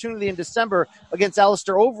event opportunity in December against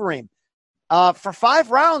Alistair Overeem. For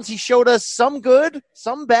 5 rounds, he showed us some good,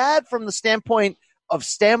 some bad from the standpoint of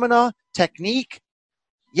stamina, technique.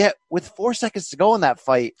 Yet with 4 seconds to go in that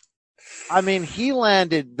fight, I mean, he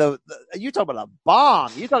landed you talk about a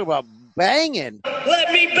bomb. You talk about banging.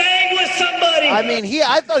 Let me bang with somebody. I mean,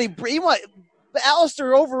 I thought he went.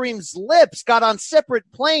 Alistair Overeem's lips got on separate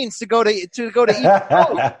planes to go to each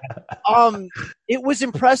It was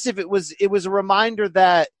impressive. It was a reminder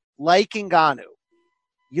that, like Ngannou,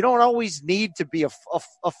 you don't always need to be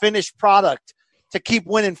a finished product to keep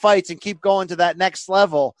winning fights and keep going to that next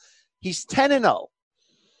level. He's 10-0.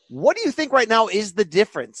 What do you think right now is the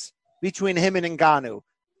difference between him and Ngannou?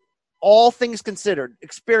 All things considered,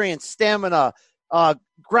 experience, stamina,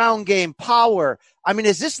 ground game, power. I mean,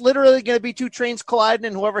 is this literally going to be 2 trains colliding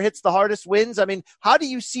and whoever hits the hardest wins? I mean, how do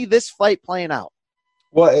you see this fight playing out?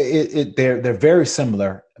 Well, they're very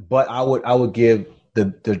similar, but I would give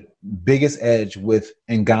the biggest edge with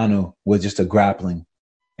Ngannou with just a grappling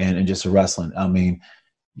and just a wrestling. I mean,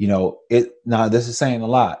 now this is saying a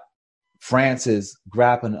lot. France's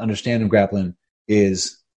grappling, understanding grappling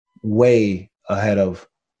is way ahead of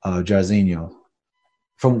Jairzinho.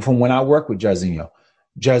 From when I work with Jairzinho,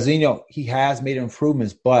 he has made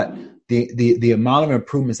improvements, but the amount of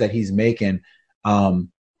improvements that he's making,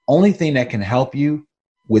 only thing that can help you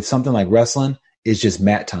with something like wrestling is just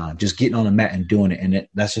mat time, just getting on the mat and doing it. And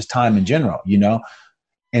that's just time in general,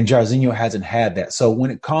 and Jairzinho hasn't had that. So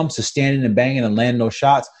when it comes to standing and banging and landing those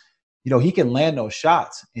shots, he can land those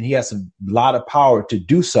shots and he has a lot of power to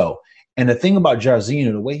do so. And the thing about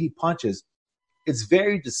Jairzinho, the way he punches, it's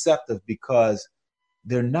very deceptive because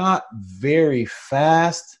they're not very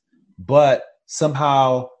fast, but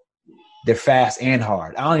somehow they're fast and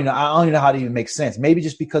hard. I don't even know how to even make sense. Maybe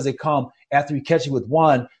just because they come after you catch you with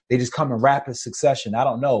one, they just come in rapid succession. I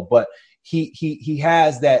don't know, but he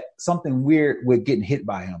has that something weird with getting hit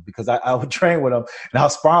by him, because I would train with him and I'll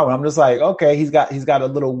spar with him. I'm just like, okay, he's got a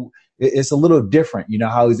little It's a little different,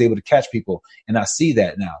 how he's able to catch people. And I see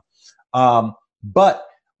that now. But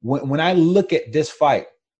when I look at this fight,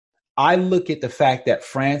 I look at the fact that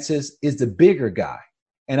Francis is the bigger guy.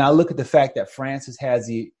 And I look at the fact that Francis has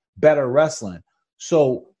the better wrestling.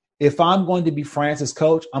 So if I'm going to be Francis'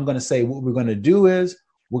 coach, I'm going to say what we're going to do is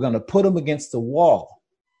we're going to put him against the wall.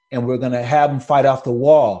 And we're going to have him fight off the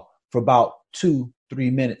wall for about 2-3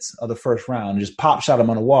 minutes of the first round and just pop shot him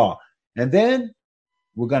on the wall. And then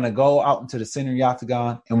we're going to go out into the center of the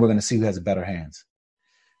octagon and we're going to see who has better hands.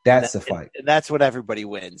 That's the fight. And that's when everybody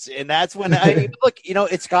wins. And that's when look,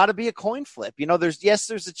 it's got to be a coin flip. There's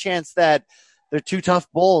a chance that they're two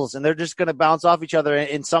tough bulls and they're just going to bounce off each other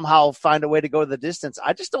and somehow find a way to go the distance.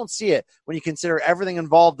 I just don't see it when you consider everything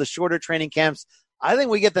involved, the shorter training camps. I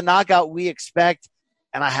think we get the knockout we expect.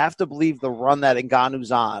 And I have to believe the run that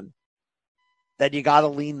Ngannou's on, that you got to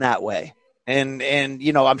lean that way. And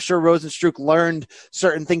I'm sure Rozenstruik learned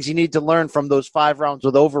certain things you need to learn from those 5 rounds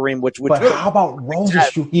with Overeem, But how about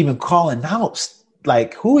Rozenstruik even calling out?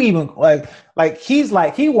 Like, who even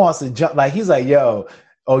he wants to jump. Like, he's like, yo,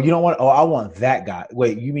 you don't want, I want that guy.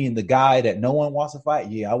 Wait, you mean the guy that no one wants to fight?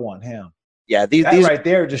 Yeah, I want him. Yeah, these right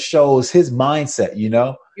there just shows his mindset,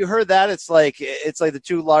 You heard that? It's like the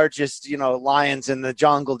 2 largest, lions in the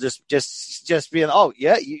jungle just being, oh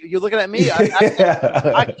yeah, you're looking at me.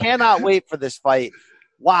 I cannot wait for this fight.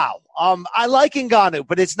 Wow. I like Ngannou,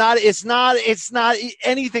 but it's not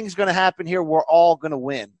anything's going to happen here. We're all going to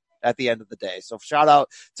win at the end of the day. So shout out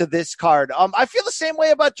to this card. I feel the same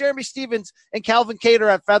way about Jeremy Stephens and Calvin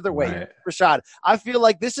Kattar at featherweight. Right. Rashad, I feel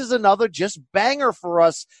like this is another just banger for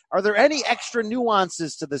us. Are there any extra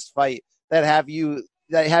nuances to this fight that have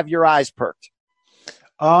your eyes perked?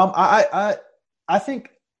 I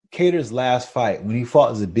think Kattar's last fight when he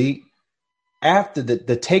fought Zabit, after the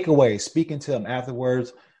takeaway, speaking to him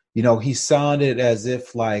afterwards, he sounded as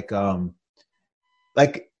if like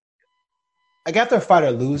after a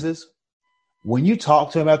fighter loses, when you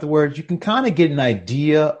talk to him afterwards, you can kind of get an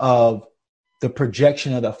idea of the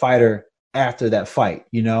projection of the fighter after that fight,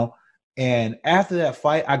 And after that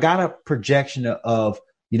fight, I got a projection of,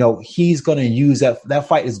 he's going to use that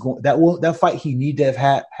fight is going that fight he need to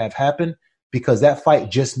have happened because that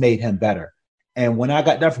fight just made him better. And when I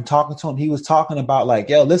got done from talking to him, he was talking about like,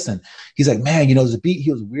 yo, listen, he's like, man, Zabit,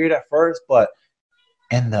 he was weird at first, but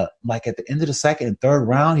and at the end of the second and third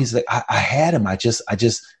round, he's like, I had him.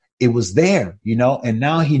 It was there, and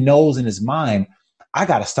now he knows in his mind, I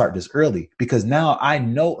got to start this early because now I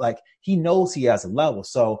know, he knows he has a level.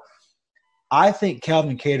 So I think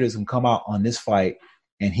Calvin Kattar is going to come out on this fight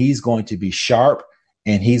and he's going to be sharp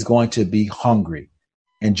and he's going to be hungry.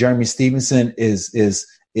 And Jeremy Stevenson is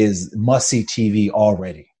must-see TV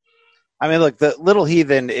already. I mean, look, the Little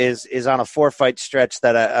Heathen is on a 4-fight stretch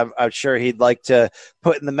that I'm sure he'd like to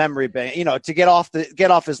put in the memory bank, to get off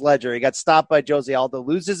his ledger. He got stopped by Jose Aldo,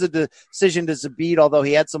 loses a decision to Zabit, although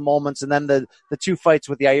he had some moments, and then the 2 fights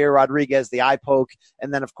with Yair Rodriguez, the eye poke,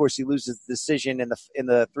 and then of course he loses the decision in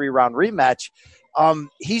the 3-round rematch.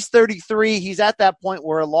 He's 33. He's at that point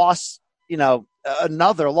where a loss,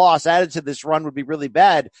 another loss added to this run would be really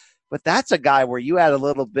bad. But that's a guy where you add a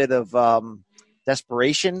little bit of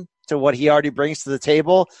desperation to what he already brings to the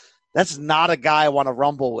table. That's not a guy I want to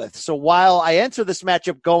rumble with. So while I enter this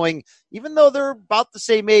matchup going, even though they're about the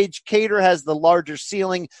same age, Kattar has the larger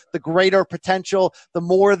ceiling, the greater potential, the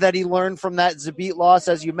more that he learned from that Zabit loss,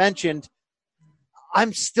 as you mentioned,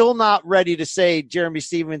 I'm still not ready to say Jeremy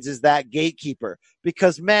Stephens is that gatekeeper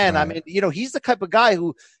because, man, right. I mean, he's the type of guy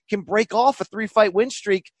who can break off a 3-fight win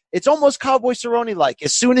streak. It's almost Cowboy Cerrone-like.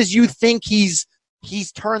 As soon as you think he's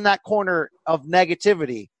turned that corner of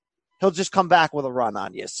negativity, he'll just come back with a run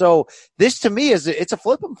on you. So this to me it's a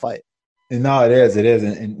flip 'em fight. No, it is. It is.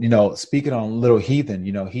 And speaking on Little Heathen,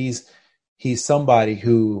 he's somebody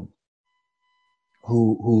who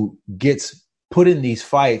gets put in these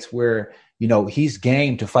fights where, he's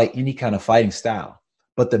game to fight any kind of fighting style.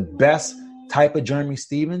 But the best type of Jeremy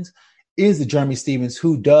Stephens is the Jeremy Stephens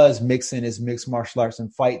who does mix in his mixed martial arts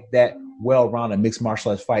and fight that well-rounded mixed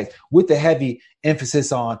martial arts fights with the heavy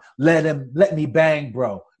emphasis on let me bang,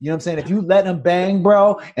 bro. You know what I'm saying? If you let him bang,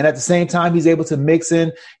 bro, and at the same time he's able to mix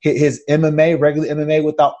in his MMA, regular MMA,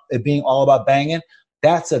 without it being all about banging,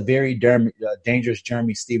 that's a very dangerous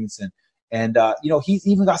Jeremy Stevenson. And, he's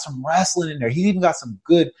even got some wrestling in there. He's even got some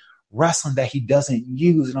good wrestling that he doesn't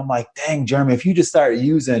use. And I'm like, dang, Jeremy, if you just start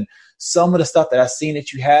using some of the stuff that I've seen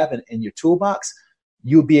that you have in your toolbox,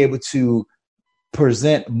 you'll be able to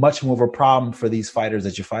present much more of a problem for these fighters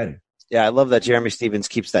that you're fighting. Yeah, I love that Jeremy Stephens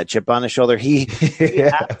keeps that chip on his shoulder. He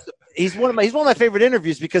he's one of my favorite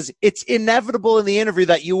interviews because it's inevitable in the interview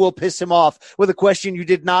that you will piss him off with a question you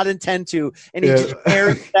did not intend to, and he just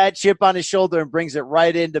carries that chip on his shoulder and brings it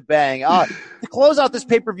right into bang. To close out this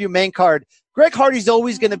pay-per-view main card, Greg Hardy's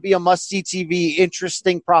always going to be a must-see TV,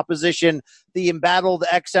 interesting proposition. The embattled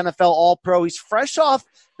ex-NFL All-Pro. He's fresh off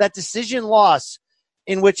that decision loss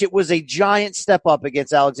in which it was a giant step up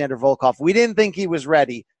against Alexander Volkov. We didn't think he was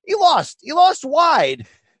ready. He lost wide,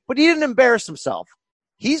 but he didn't embarrass himself.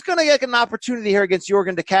 He's going to get an opportunity here against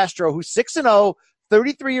Yorgan De Castro, who's 6-0,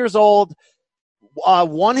 33 years old,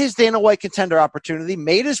 won his Dana White contender opportunity,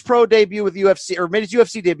 made his pro debut with UFC, or made his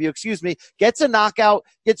UFC debut, gets a knockout.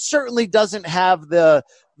 It certainly doesn't have the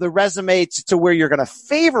resume to where you're going to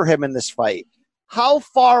favor him in this fight. How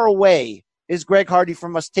far away is Greg Hardy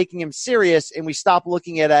from us taking him serious and we stop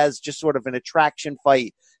looking at it as just sort of an attraction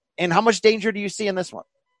fight? And how much danger do you see in this one?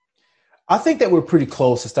 I think that we're pretty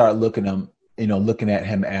close to start looking at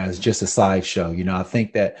him as just a sideshow. I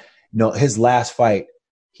think that, his last fight,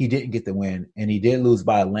 he didn't get the win and he did lose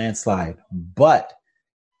by a landslide, but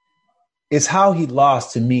it's how he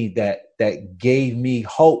lost to me that gave me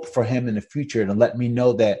hope for him in the future and let me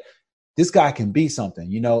know that this guy can be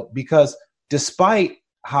something, because despite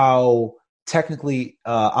how technically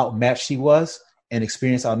outmatched he was and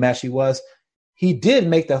experienced outmatched he was, he did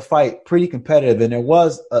make the fight pretty competitive. And there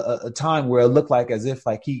was a time where it looked like as if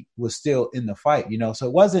like he was still in the fight, so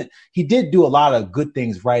it wasn't, he did do a lot of good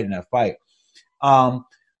things right in that fight.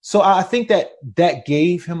 So I think that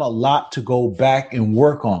gave him a lot to go back and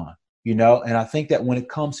work on, and I think that when it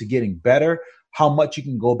comes to getting better, how much you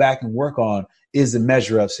can go back and work on is a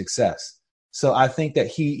measure of success. So I think that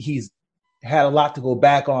he's had a lot to go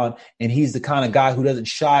back on, and he's the kind of guy who doesn't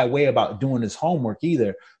shy away about doing his homework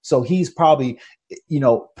either. So he's probably,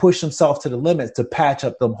 pushed himself to the limits to patch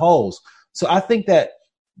up them holes. So I think that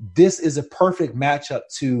this is a perfect matchup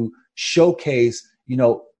to showcase,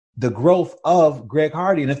 the growth of Greg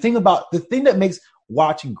Hardy. And the thing that makes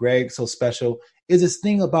watching Greg so special is the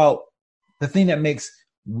thing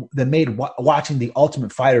that made watching The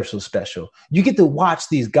Ultimate Fighter so special. You get to watch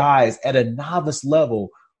these guys at a novice level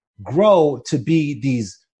grow to be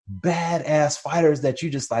these badass fighters that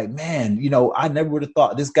you just like, man, I never would have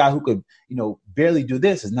thought this guy who could, barely do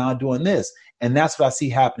this is now doing this. And that's what I see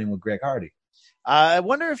happening with Greg Hardy. I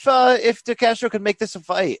wonder if De Castro could make this a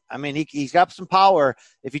fight. I mean, he's got some power.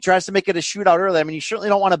 If he tries to make it a shootout early, I mean, you certainly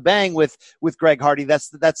don't want to bang with Greg Hardy.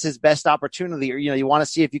 That's his best opportunity. Or, you want to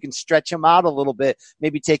see if you can stretch him out a little bit,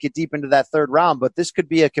 maybe take it deep into that third round. But this could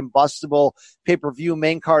be a combustible pay-per-view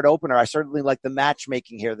main card opener. I certainly like the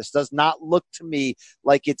matchmaking here. This does not look to me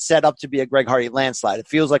like it's set up to be a Greg Hardy landslide. It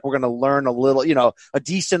feels like we're going to learn a little, a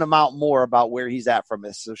decent amount more about where he's at from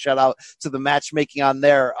this. So shout out to the matchmaking on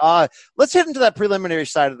there. Let's hit into that preliminary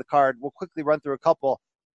side of the card. We'll quickly run through a couple.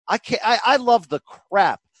 I love the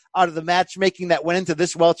crap out of the matchmaking that went into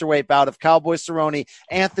this welterweight bout of Cowboy Cerrone,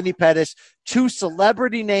 Anthony Pettis, two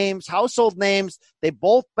celebrity names, household names. They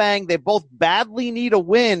both bang. They both badly need a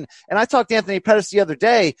win. And I talked to Anthony Pettis the other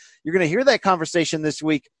day. You're going to hear that conversation this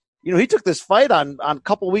week. He took this fight on a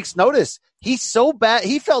couple weeks' notice. He's so bad.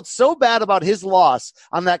 He felt so bad about his loss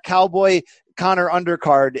on that Cowboy Conor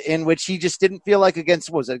undercard, in which he just didn't feel like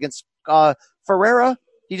against Ferreira.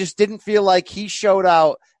 He just didn't feel like he showed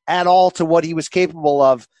out at all to what he was capable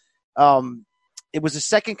of. It was a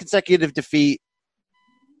second consecutive defeat.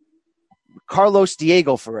 Carlos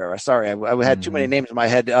Diego Ferreira. Sorry, I had too many names in my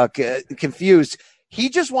head, confused. He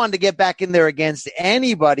just wanted to get back in there against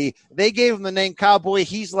anybody. They gave him the name Cowboy.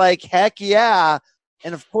 He's like, heck yeah.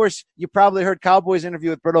 And, of course, you probably heard Cowboy's interview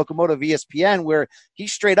with Brett Okamoto of ESPN, where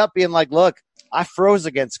he's straight up being like, look, I froze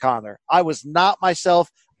against Conor. I was not myself.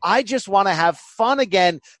 I just want to have fun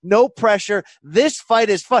again. No pressure. This fight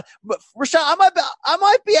is fun. But Rashad, I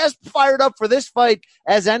might be as fired up for this fight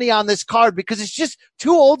as any on this card, because it's just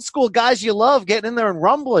two old school guys you love getting in there and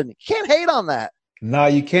rumbling. You can't hate on that. No,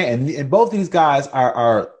 you can't. And both these guys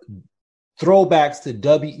are throwbacks to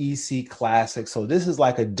WEC classics. So this is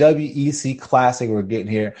like a WEC classic we're getting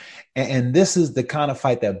here. And this is the kind of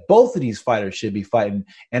fight that both of these fighters should be fighting.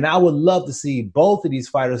 And I would love to see both of these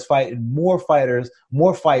fighters fighting more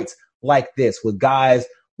fights like this, with guys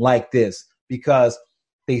like this, because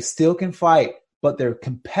they still can fight, but they're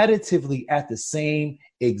competitively at the same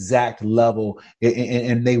exact level.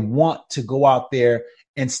 And they want to go out there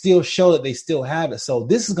and still show that they still have it. So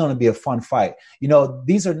this is going to be a fun fight.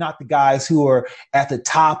 These are not the guys who are at the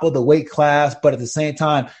top of the weight class, but at the same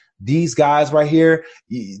time, these guys right here,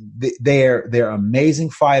 they're amazing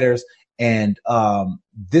fighters. And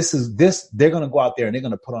they're going to go out there and they're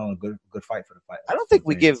going to put on a good fight for the fight. I don't think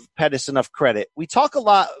we give Pettis enough credit. We talk a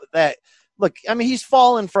lot that look, I mean, he's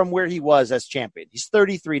fallen from where he was as champion. He's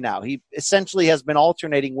 33 now. He essentially has been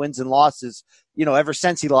alternating wins and losses, ever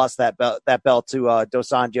since he lost that belt to Dos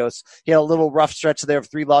Anjos. He had a little rough stretch there of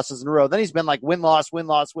 3 losses in a row. Then he's been like win, loss, win,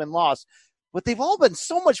 loss, win, loss. But they've all been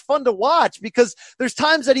so much fun to watch because there's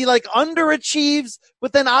times that he like underachieves,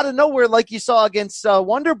 but then out of nowhere, like you saw against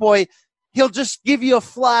Wonder Boy, he'll just give you a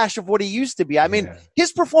flash of what he used to be. I mean,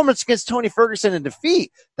 his performance against Tony Ferguson in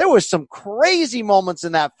defeat, there was some crazy moments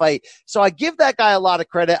in that fight. So I give that guy a lot of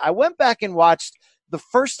credit. I went back and watched the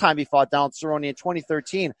first time he fought Donald Cerrone in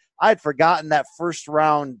 2013. I had forgotten that first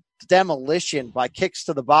round demolition by kicks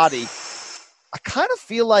to the body. I kind of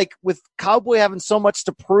feel like with Cowboy having so much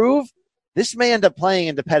to prove, this may end up playing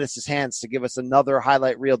into Pettis' hands to give us another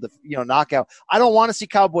highlight reel, knockout. I don't want to see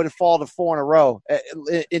Cowboy to fall to 4 in a row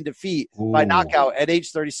in defeat by knockout at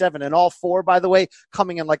age 37. And all 4, by the way,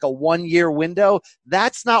 coming in like a 1-year window.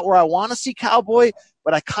 That's not where I want to see Cowboy,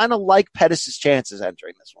 but I kind of like Pettis' chances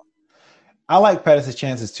entering this one. I like Pettis'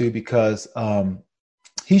 chances too because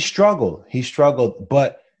he struggled.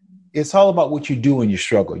 But it's all about what you do when you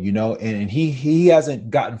struggle, and he hasn't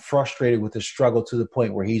gotten frustrated with the struggle to the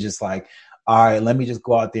point where he's just like, all right, let me just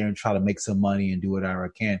go out there and try to make some money and do whatever I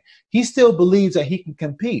can. He still believes that he can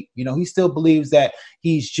compete. He still believes that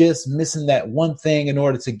he's just missing that one thing in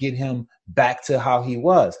order to get him back to how he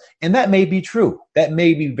was. And that may be true. That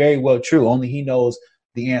may be very well true. Only he knows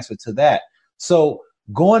the answer to that. So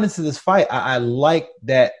going into this fight, I like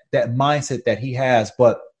that mindset that he has,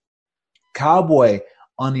 but Cowboy,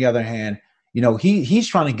 on the other hand, he's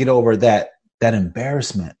trying to get over that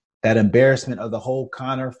embarrassment of the whole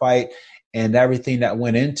Conor fight and everything that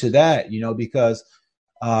went into that, because,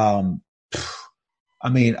 I'm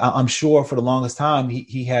sure for the longest time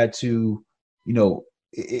he had to,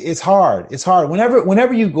 it's hard. It's hard.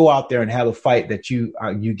 Whenever you go out there and have a fight that you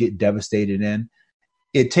get devastated in,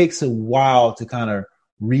 it takes a while to kind of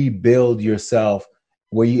rebuild yourself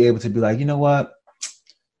where you're able to be like, you know what?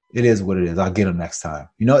 It is what it is. I'll get him next time.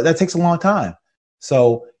 That takes a long time.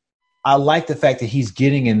 So I like the fact that he's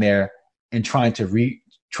getting in there and trying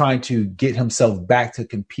to get himself back to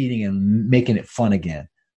competing and making it fun again.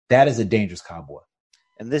 That is a dangerous Cowboy.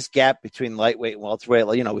 And this gap between lightweight and welterweight,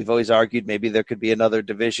 we've always argued maybe there could be another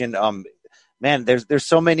division. Man, there's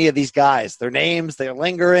so many of these guys. Their names, they're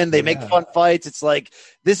lingering. They make fun fights. It's like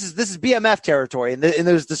this is BMF territory, and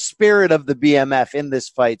there's the spirit of the BMF in this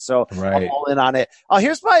fight. So I'm all in on it.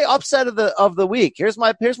 Here's my upset of the week. Here's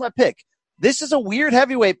my pick. This is a weird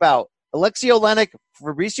heavyweight bout. Alexei Oleinik,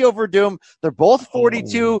 Fabricio Verdum. They're both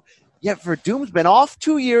 42. Yet Verdum's been off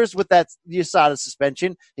 2 years with that USADA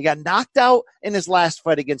suspension. He got knocked out in his last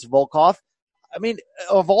fight against Volkov. I mean,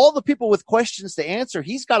 of all the people with questions to answer,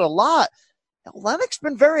 he's got a lot. Oleinik's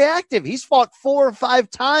been very active. He's fought 4 or 5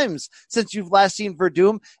 times since you've last seen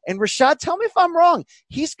Verdum. And Rashad, tell me if I'm wrong.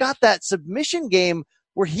 He's got that submission game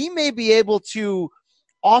where he may be able to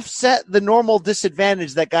offset the normal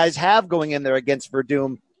disadvantage that guys have going in there against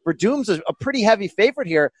Verdum. Verdum's a pretty heavy favorite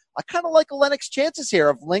here. I kind of like Oleinik's chances here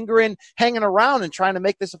of lingering, hanging around, and trying to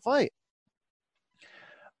make this a fight.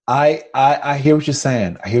 I hear what you're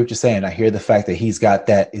saying. I hear the fact that he's got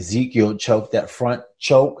that Ezekiel choke, that front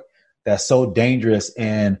choke, that's so dangerous,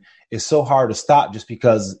 and it's so hard to stop just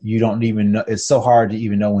because you don't even know. It's so hard to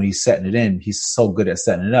even know when he's setting it in. He's so good at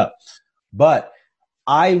setting it up. But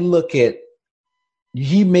I look at,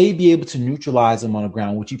 he may be able to neutralize him on the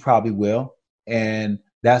ground, which he probably will. And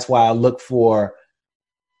that's why I look for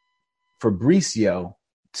Fabricio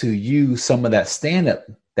to use some of that stand-up,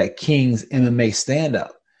 that King's MMA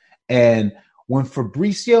stand-up. And when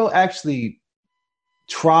Fabricio actually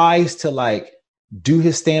tries to do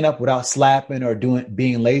his stand-up without slapping or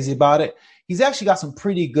being lazy about it, he's actually got some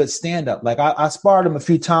pretty good stand-up. I sparred him a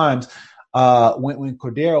few times when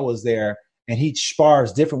Cordero was there, and he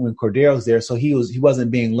spars different when Cordero's there. So he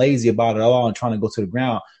wasn't being lazy about it at all and trying to go to the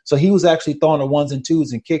ground. So he was actually throwing the 1s and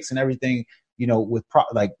 2s and kicks and everything, with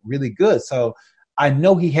really good. So I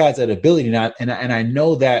know he has that ability now, and I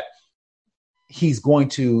know that he's going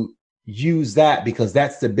to use that because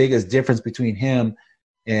that's the biggest difference between him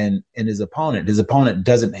and his opponent. His opponent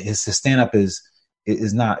doesn't. His stand-up is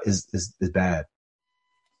bad.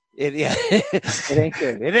 It ain't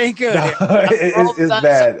good. It ain't good. No, it's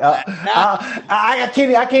bad. I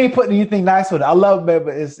can't even put anything nice with it. I love it,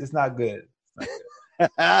 but it's not good.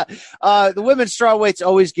 The women's strawweights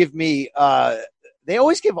always give me. They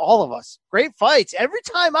always give all of us great fights every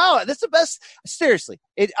time out. That's the best. Seriously,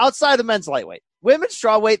 outside of men's lightweight. Women's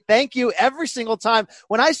strawweight, thank you every single time.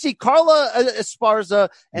 When I see Carla Esparza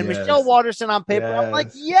and Michelle Waterson on paper, I'm like,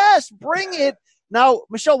 yes, bring it. Now,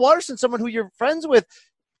 Michelle Waterson, someone who you're friends with,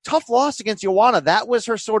 tough loss against Joanna. That was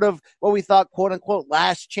her sort of what we thought, quote unquote,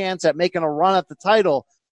 last chance at making a run at the title.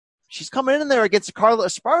 She's coming in there against Carla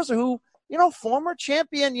Esparza, who, former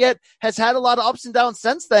champion, yet has had a lot of ups and downs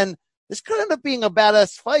since then. This could end up being a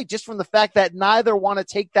badass fight just from the fact that neither want to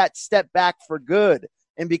take that step back for good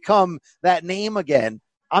and become that name again.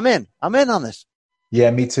 I'm in on this. Yeah,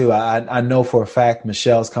 me too. I know for a fact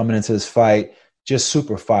Michelle's coming into this fight just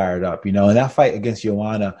super fired up, and that fight against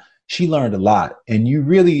Joanna, she learned a lot. And you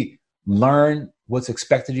really learn what's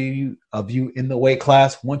expected of you in the weight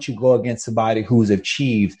class once you go against somebody who's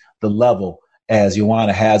achieved the level as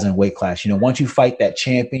Joanna has in weight class. Once you fight that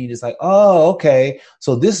champion, you're just like, oh, okay,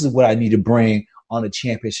 so this is what I need to bring on a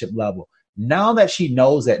championship level. Now that she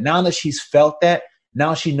knows that, now that she's felt that,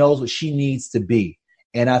 now she knows what she needs to be.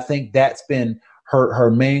 And I think that's been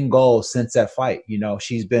her main goal since that fight.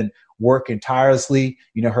 She's been working tirelessly.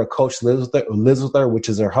 Her coach lives with her, which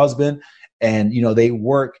is her husband, and they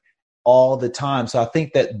work all the time. So I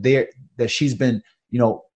think that she's been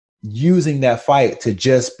using that fight to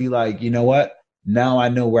just be like, you know what? Now I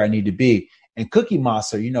know where I need to be. And Cookie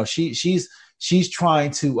Monster, she's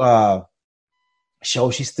trying to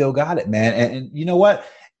show she still got it, man. And you know what,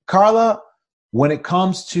 Carla, when it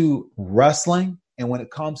comes to wrestling and when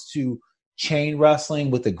it comes to chain wrestling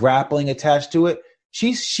with the grappling attached to it,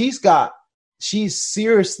 she's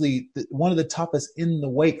seriously one of the toughest in the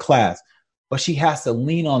weight class, but she has to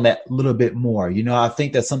lean on that a little bit more. I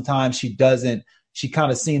think that sometimes she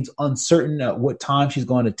kind of seems uncertain at what time she's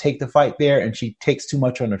going to take the fight there, and she takes too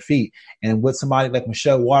much on her feet. And with somebody like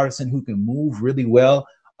Michelle Waterson, who can move really well,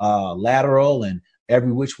 lateral and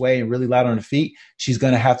every which way and really light on her feet, she's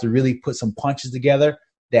going to have to really put some punches together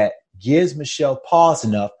that gives Michelle pause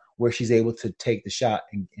enough where she's able to take the shot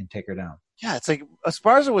and take her down. Yeah, it's like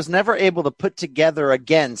Esparza was never able to put together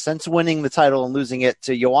again since winning the title and losing it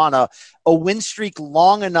to Joanna, a win streak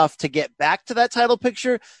long enough to get back to that title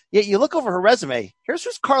picture. Yet you look over her resume. Here's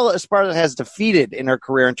who Carla Esparza has defeated in her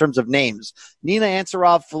career in terms of names: Nina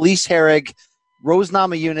Ansaroff, Felice Herrig, Rose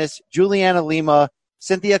Namajunas, Juliana Lima,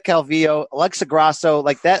 Cynthia Calvillo, Alexa Grasso.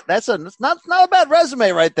 Like that's not a bad resume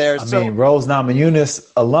right there. I mean, Rose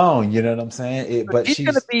Namajunas alone, you know what I'm saying? But she's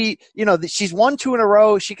going to be, she's won 2 in a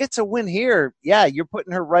row. She gets a win here. Yeah, you're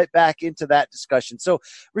putting her right back into that discussion. So,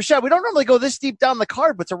 Rashad, we don't normally go this deep down the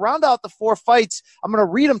card, but to round out the 4 fights, I'm going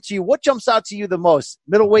to read them to you. What jumps out to you the most?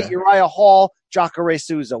 Middleweight, Uriah Hall, Jacare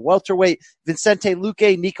Souza. Welterweight, Vicente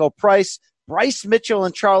Luque, Nico Price, Bryce Mitchell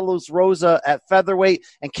and Charles Rosa at featherweight,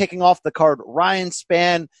 and kicking off the card, Ryan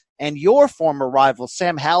Spann and your former rival,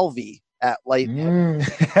 Sam Alvey at lightweight.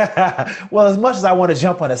 Well, as much as I want to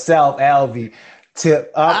jump on a Sam Alvey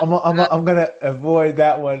tip, I'm going to avoid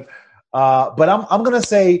that one. But I'm going to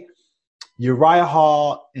say Uriah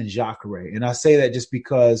Hall and Jacare. And I say that just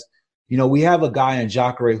because, we have a guy in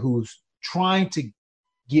Jacare who's trying to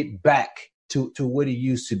get back to what he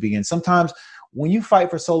used to be. And sometimes when you fight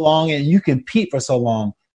for so long and you compete for so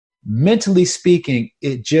long, mentally speaking,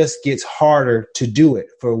 it just gets harder to do it.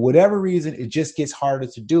 For whatever reason, it just gets harder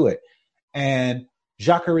to do it. And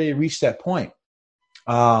Jacare reached that point.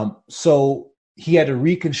 So he had to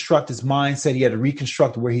reconstruct his mindset. He had to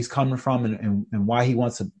reconstruct where he's coming from and why he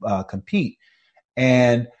wants to compete.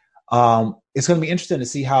 And it's going to be interesting to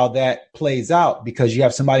see how that plays out, because you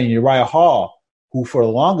have somebody in Uriah Hall who for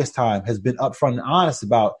the longest time has been upfront and honest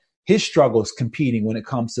about his struggles competing when it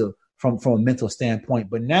comes to from a mental standpoint.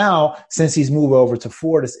 But now, since he's moved over to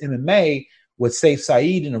Fortis MMA with Saif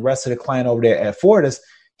Saeed and the rest of the clan over there at Fortis,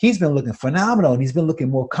 he's been looking phenomenal, and he's been looking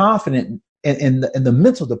more confident in the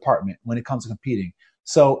mental department when it comes to competing.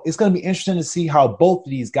 So it's going to be interesting to see how both of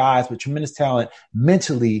these guys with tremendous talent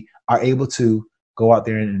mentally are able to go out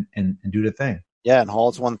there and do their thing. Yeah, and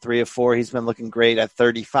Hall's won 3 of 4. He's been looking great at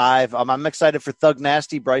 35. I'm excited for Thug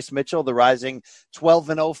Nasty, Bryce Mitchell, the rising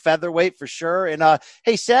 12-0 featherweight for sure. And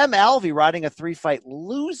hey, Sam Alvey riding a 3-fight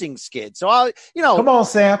losing skid. So come on,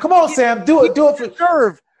 Sam, do it for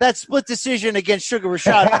deserve that split decision against Sugar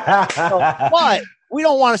Rashad. But we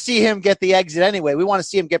don't want to see him get the exit anyway. We want to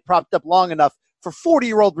see him get propped up long enough for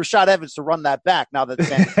 40-year-old Rashad Evans to run that back. Now that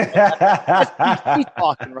he's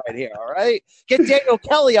talking right here, all right? Get Daniel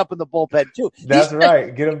Kelly up in the bullpen, too. That's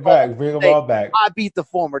right. Get him back. Bring them all back. I beat the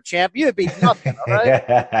former champ. You beat nothing, all right?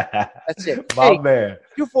 That's it. My man.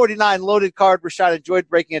 249 loaded card. Rashad, enjoyed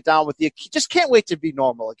breaking it down with you. Just can't wait to be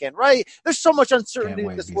normal again, right? There's so much uncertainty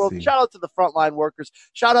in this world. Shout out to the frontline workers.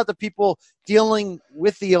 Shout out to people dealing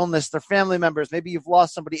with the illness, their family members. Maybe you've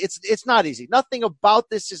lost somebody. It's not easy. Nothing about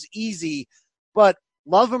this is easy. But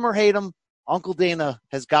love him or hate him, Uncle Dana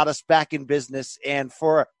has got us back in business. And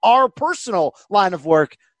for our personal line of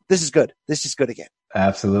work, this is good. This is good again.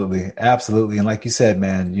 Absolutely. Absolutely. And like you said,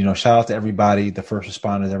 man, shout out to everybody, the first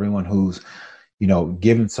responders, everyone who's,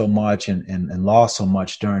 given so much and lost so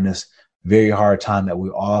much during this very hard time that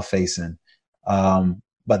we're all facing.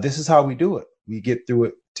 But this is how we do it. We get through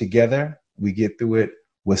it together. We get through it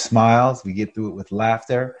with smiles. We get through it with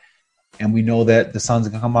laughter. And we know that the sun's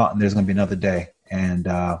going to come out and there's going to be another day. And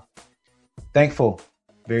thankful,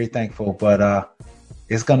 very thankful. But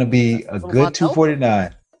it's going to be a good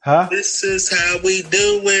 249. Huh? This is how we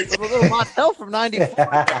do it. A little Montel from 94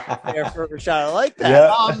 there for Rashad. I like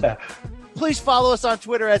that. Yeah. Please follow us on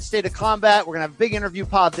Twitter at State of Combat. We're going to have a big interview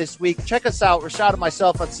pod this week. Check us out, Rashad and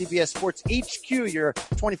myself, on CBS Sports HQ, your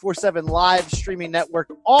 24/7 live streaming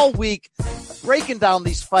network all week, breaking down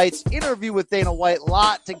these fights, interview with Dana White,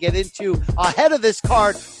 lot to get into ahead of this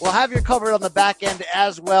card. We'll have you covered on the back end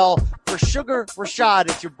as well. For Sugar Rashad,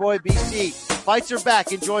 it's your boy BC. Fights are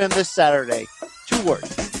back. Enjoy them this Saturday. 2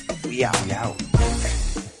 words. We out. We out.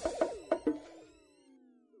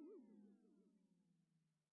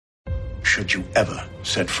 Should you ever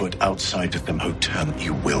set foot outside of them hotel,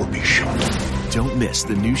 you will be shot. Don't miss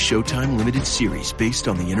the new Showtime limited series based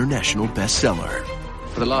on the international bestseller.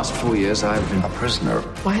 For the last 4 years, I've been a prisoner.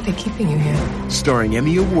 Why are they keeping you here? Starring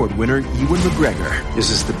Emmy Award winner Ewan McGregor.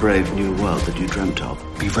 This is the brave new world that you dreamt of.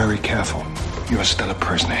 Be very careful. You are still a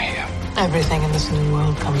prisoner here. Everything in this new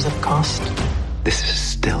world comes at cost. This is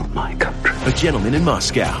still my country. A Gentleman in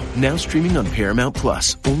Moscow, now streaming on Paramount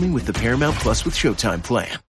Plus, only with the Paramount Plus with Showtime plan.